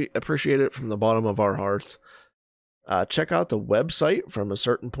appreciate it from the bottom of our hearts. Check out the website from a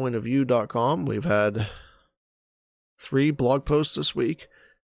certain point of view.com. We've had 3 blog posts this week,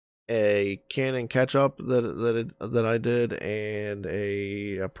 a canon catch up that I did, and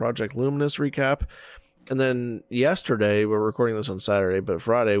a Project Luminous recap. And then yesterday, we're recording this on Saturday, but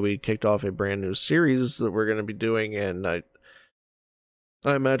Friday we kicked off a brand new series that we're going to be doing, and I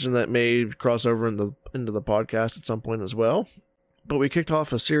imagine that may cross over into the podcast at some point as well. But we kicked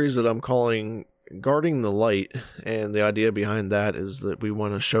off a series that I'm calling Guarding the Light, and the idea behind that is that we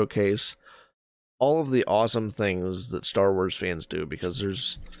want to showcase all of the awesome things that Star Wars fans do, because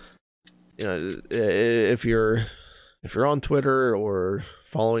there's, if you're on Twitter or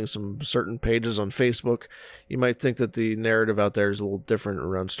following some certain pages on Facebook, you might think that the narrative out there is a little different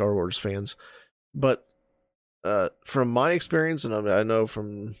around Star Wars fans. But from my experience, and I know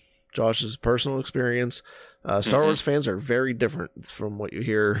from Josh's personal experience, Star Wars fans are very different from what you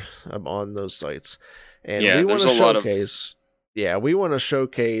hear on those sites. And we want to showcase, we want to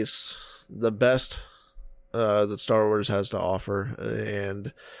showcase the best that Star Wars has to offer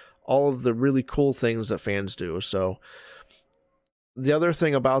and all of the really cool things that fans do. So the other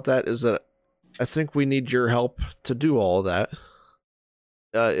thing about that is that I think we need your help to do all of that.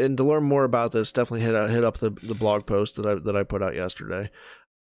 And to learn more about this, definitely hit up the blog post that I put out yesterday.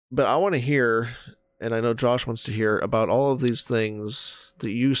 But I want to hear, and I know Josh wants to hear, about all of these things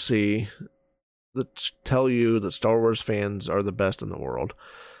that you see that tell you that Star Wars fans are the best in the world.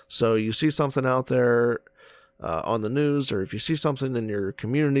 So you see something out there on the news, or if you see something in your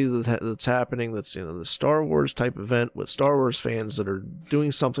community that's happening, that's the Star Wars type event with Star Wars fans that are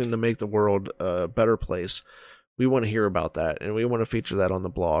doing something to make the world a better place, we want to hear about that, and we want to feature that on the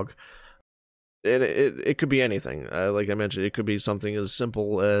blog. And it could be anything. Like I mentioned, it could be something as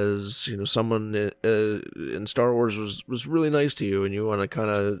simple as someone in Star Wars was really nice to you, and you want to kind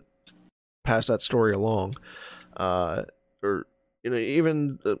of pass that story along, or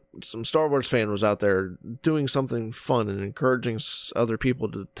even some Star Wars fan was out there doing something fun and encouraging other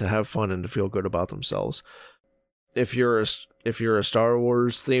people to have fun and to feel good about themselves. if you're a Star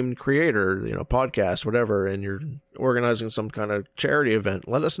Wars themed creator, podcast, whatever, and you're organizing some kind of charity event,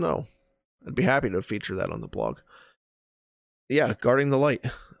 let us know. I'd be happy to feature that on the blog. Yeah, guarding the light.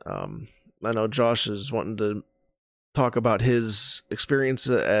 I know Josh is wanting to talk about his experience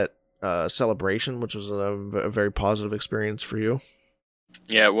at Celebration, which was a very positive experience for you.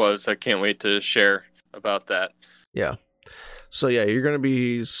 Yeah, it was. I can't wait to share about that. Yeah. So yeah, you're going to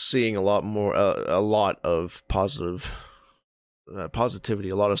be seeing a lot of positivity,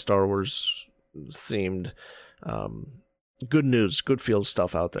 a lot of Star Wars themed, good news, good feel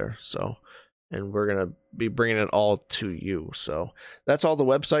stuff out there. So, and we're going to be bringing it all to you. So that's all the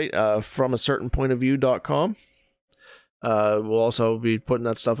website, FromACertainPointOfView.com. We'll also be putting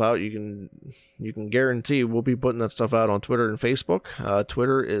that stuff out. You can guarantee we'll be putting that stuff out on Twitter and Facebook.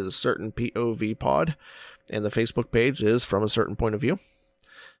 Twitter is Certain POV Pod, and the Facebook page is From a Certain Point of View.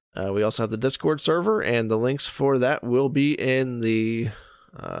 We also have the Discord server, and the links for that will be in the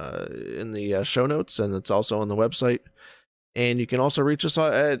show notes, and it's also on the website. And you can also reach us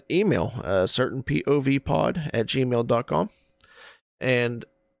at email, certainpovpod@gmail.com. And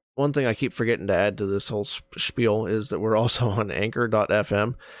one thing I keep forgetting to add to this whole spiel is that we're also on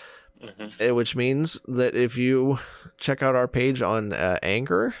Anchor.fm, which means that if you check out our page on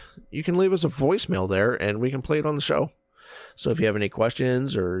Anchor, you can leave us a voicemail there, and we can play it on the show. So if you have any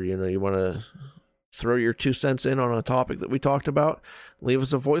questions, or you want to throw your 2 cents in on a topic that we talked about, leave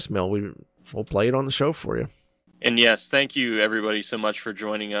us a voicemail. We'll play it on the show for you. And yes, thank you everybody so much for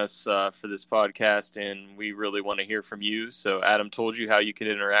joining us for this podcast, and we really want to hear from you. So Adam told you how you can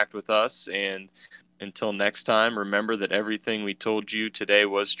interact with us, and until next time, remember that everything we told you today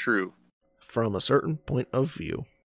was true. From a certain point of view.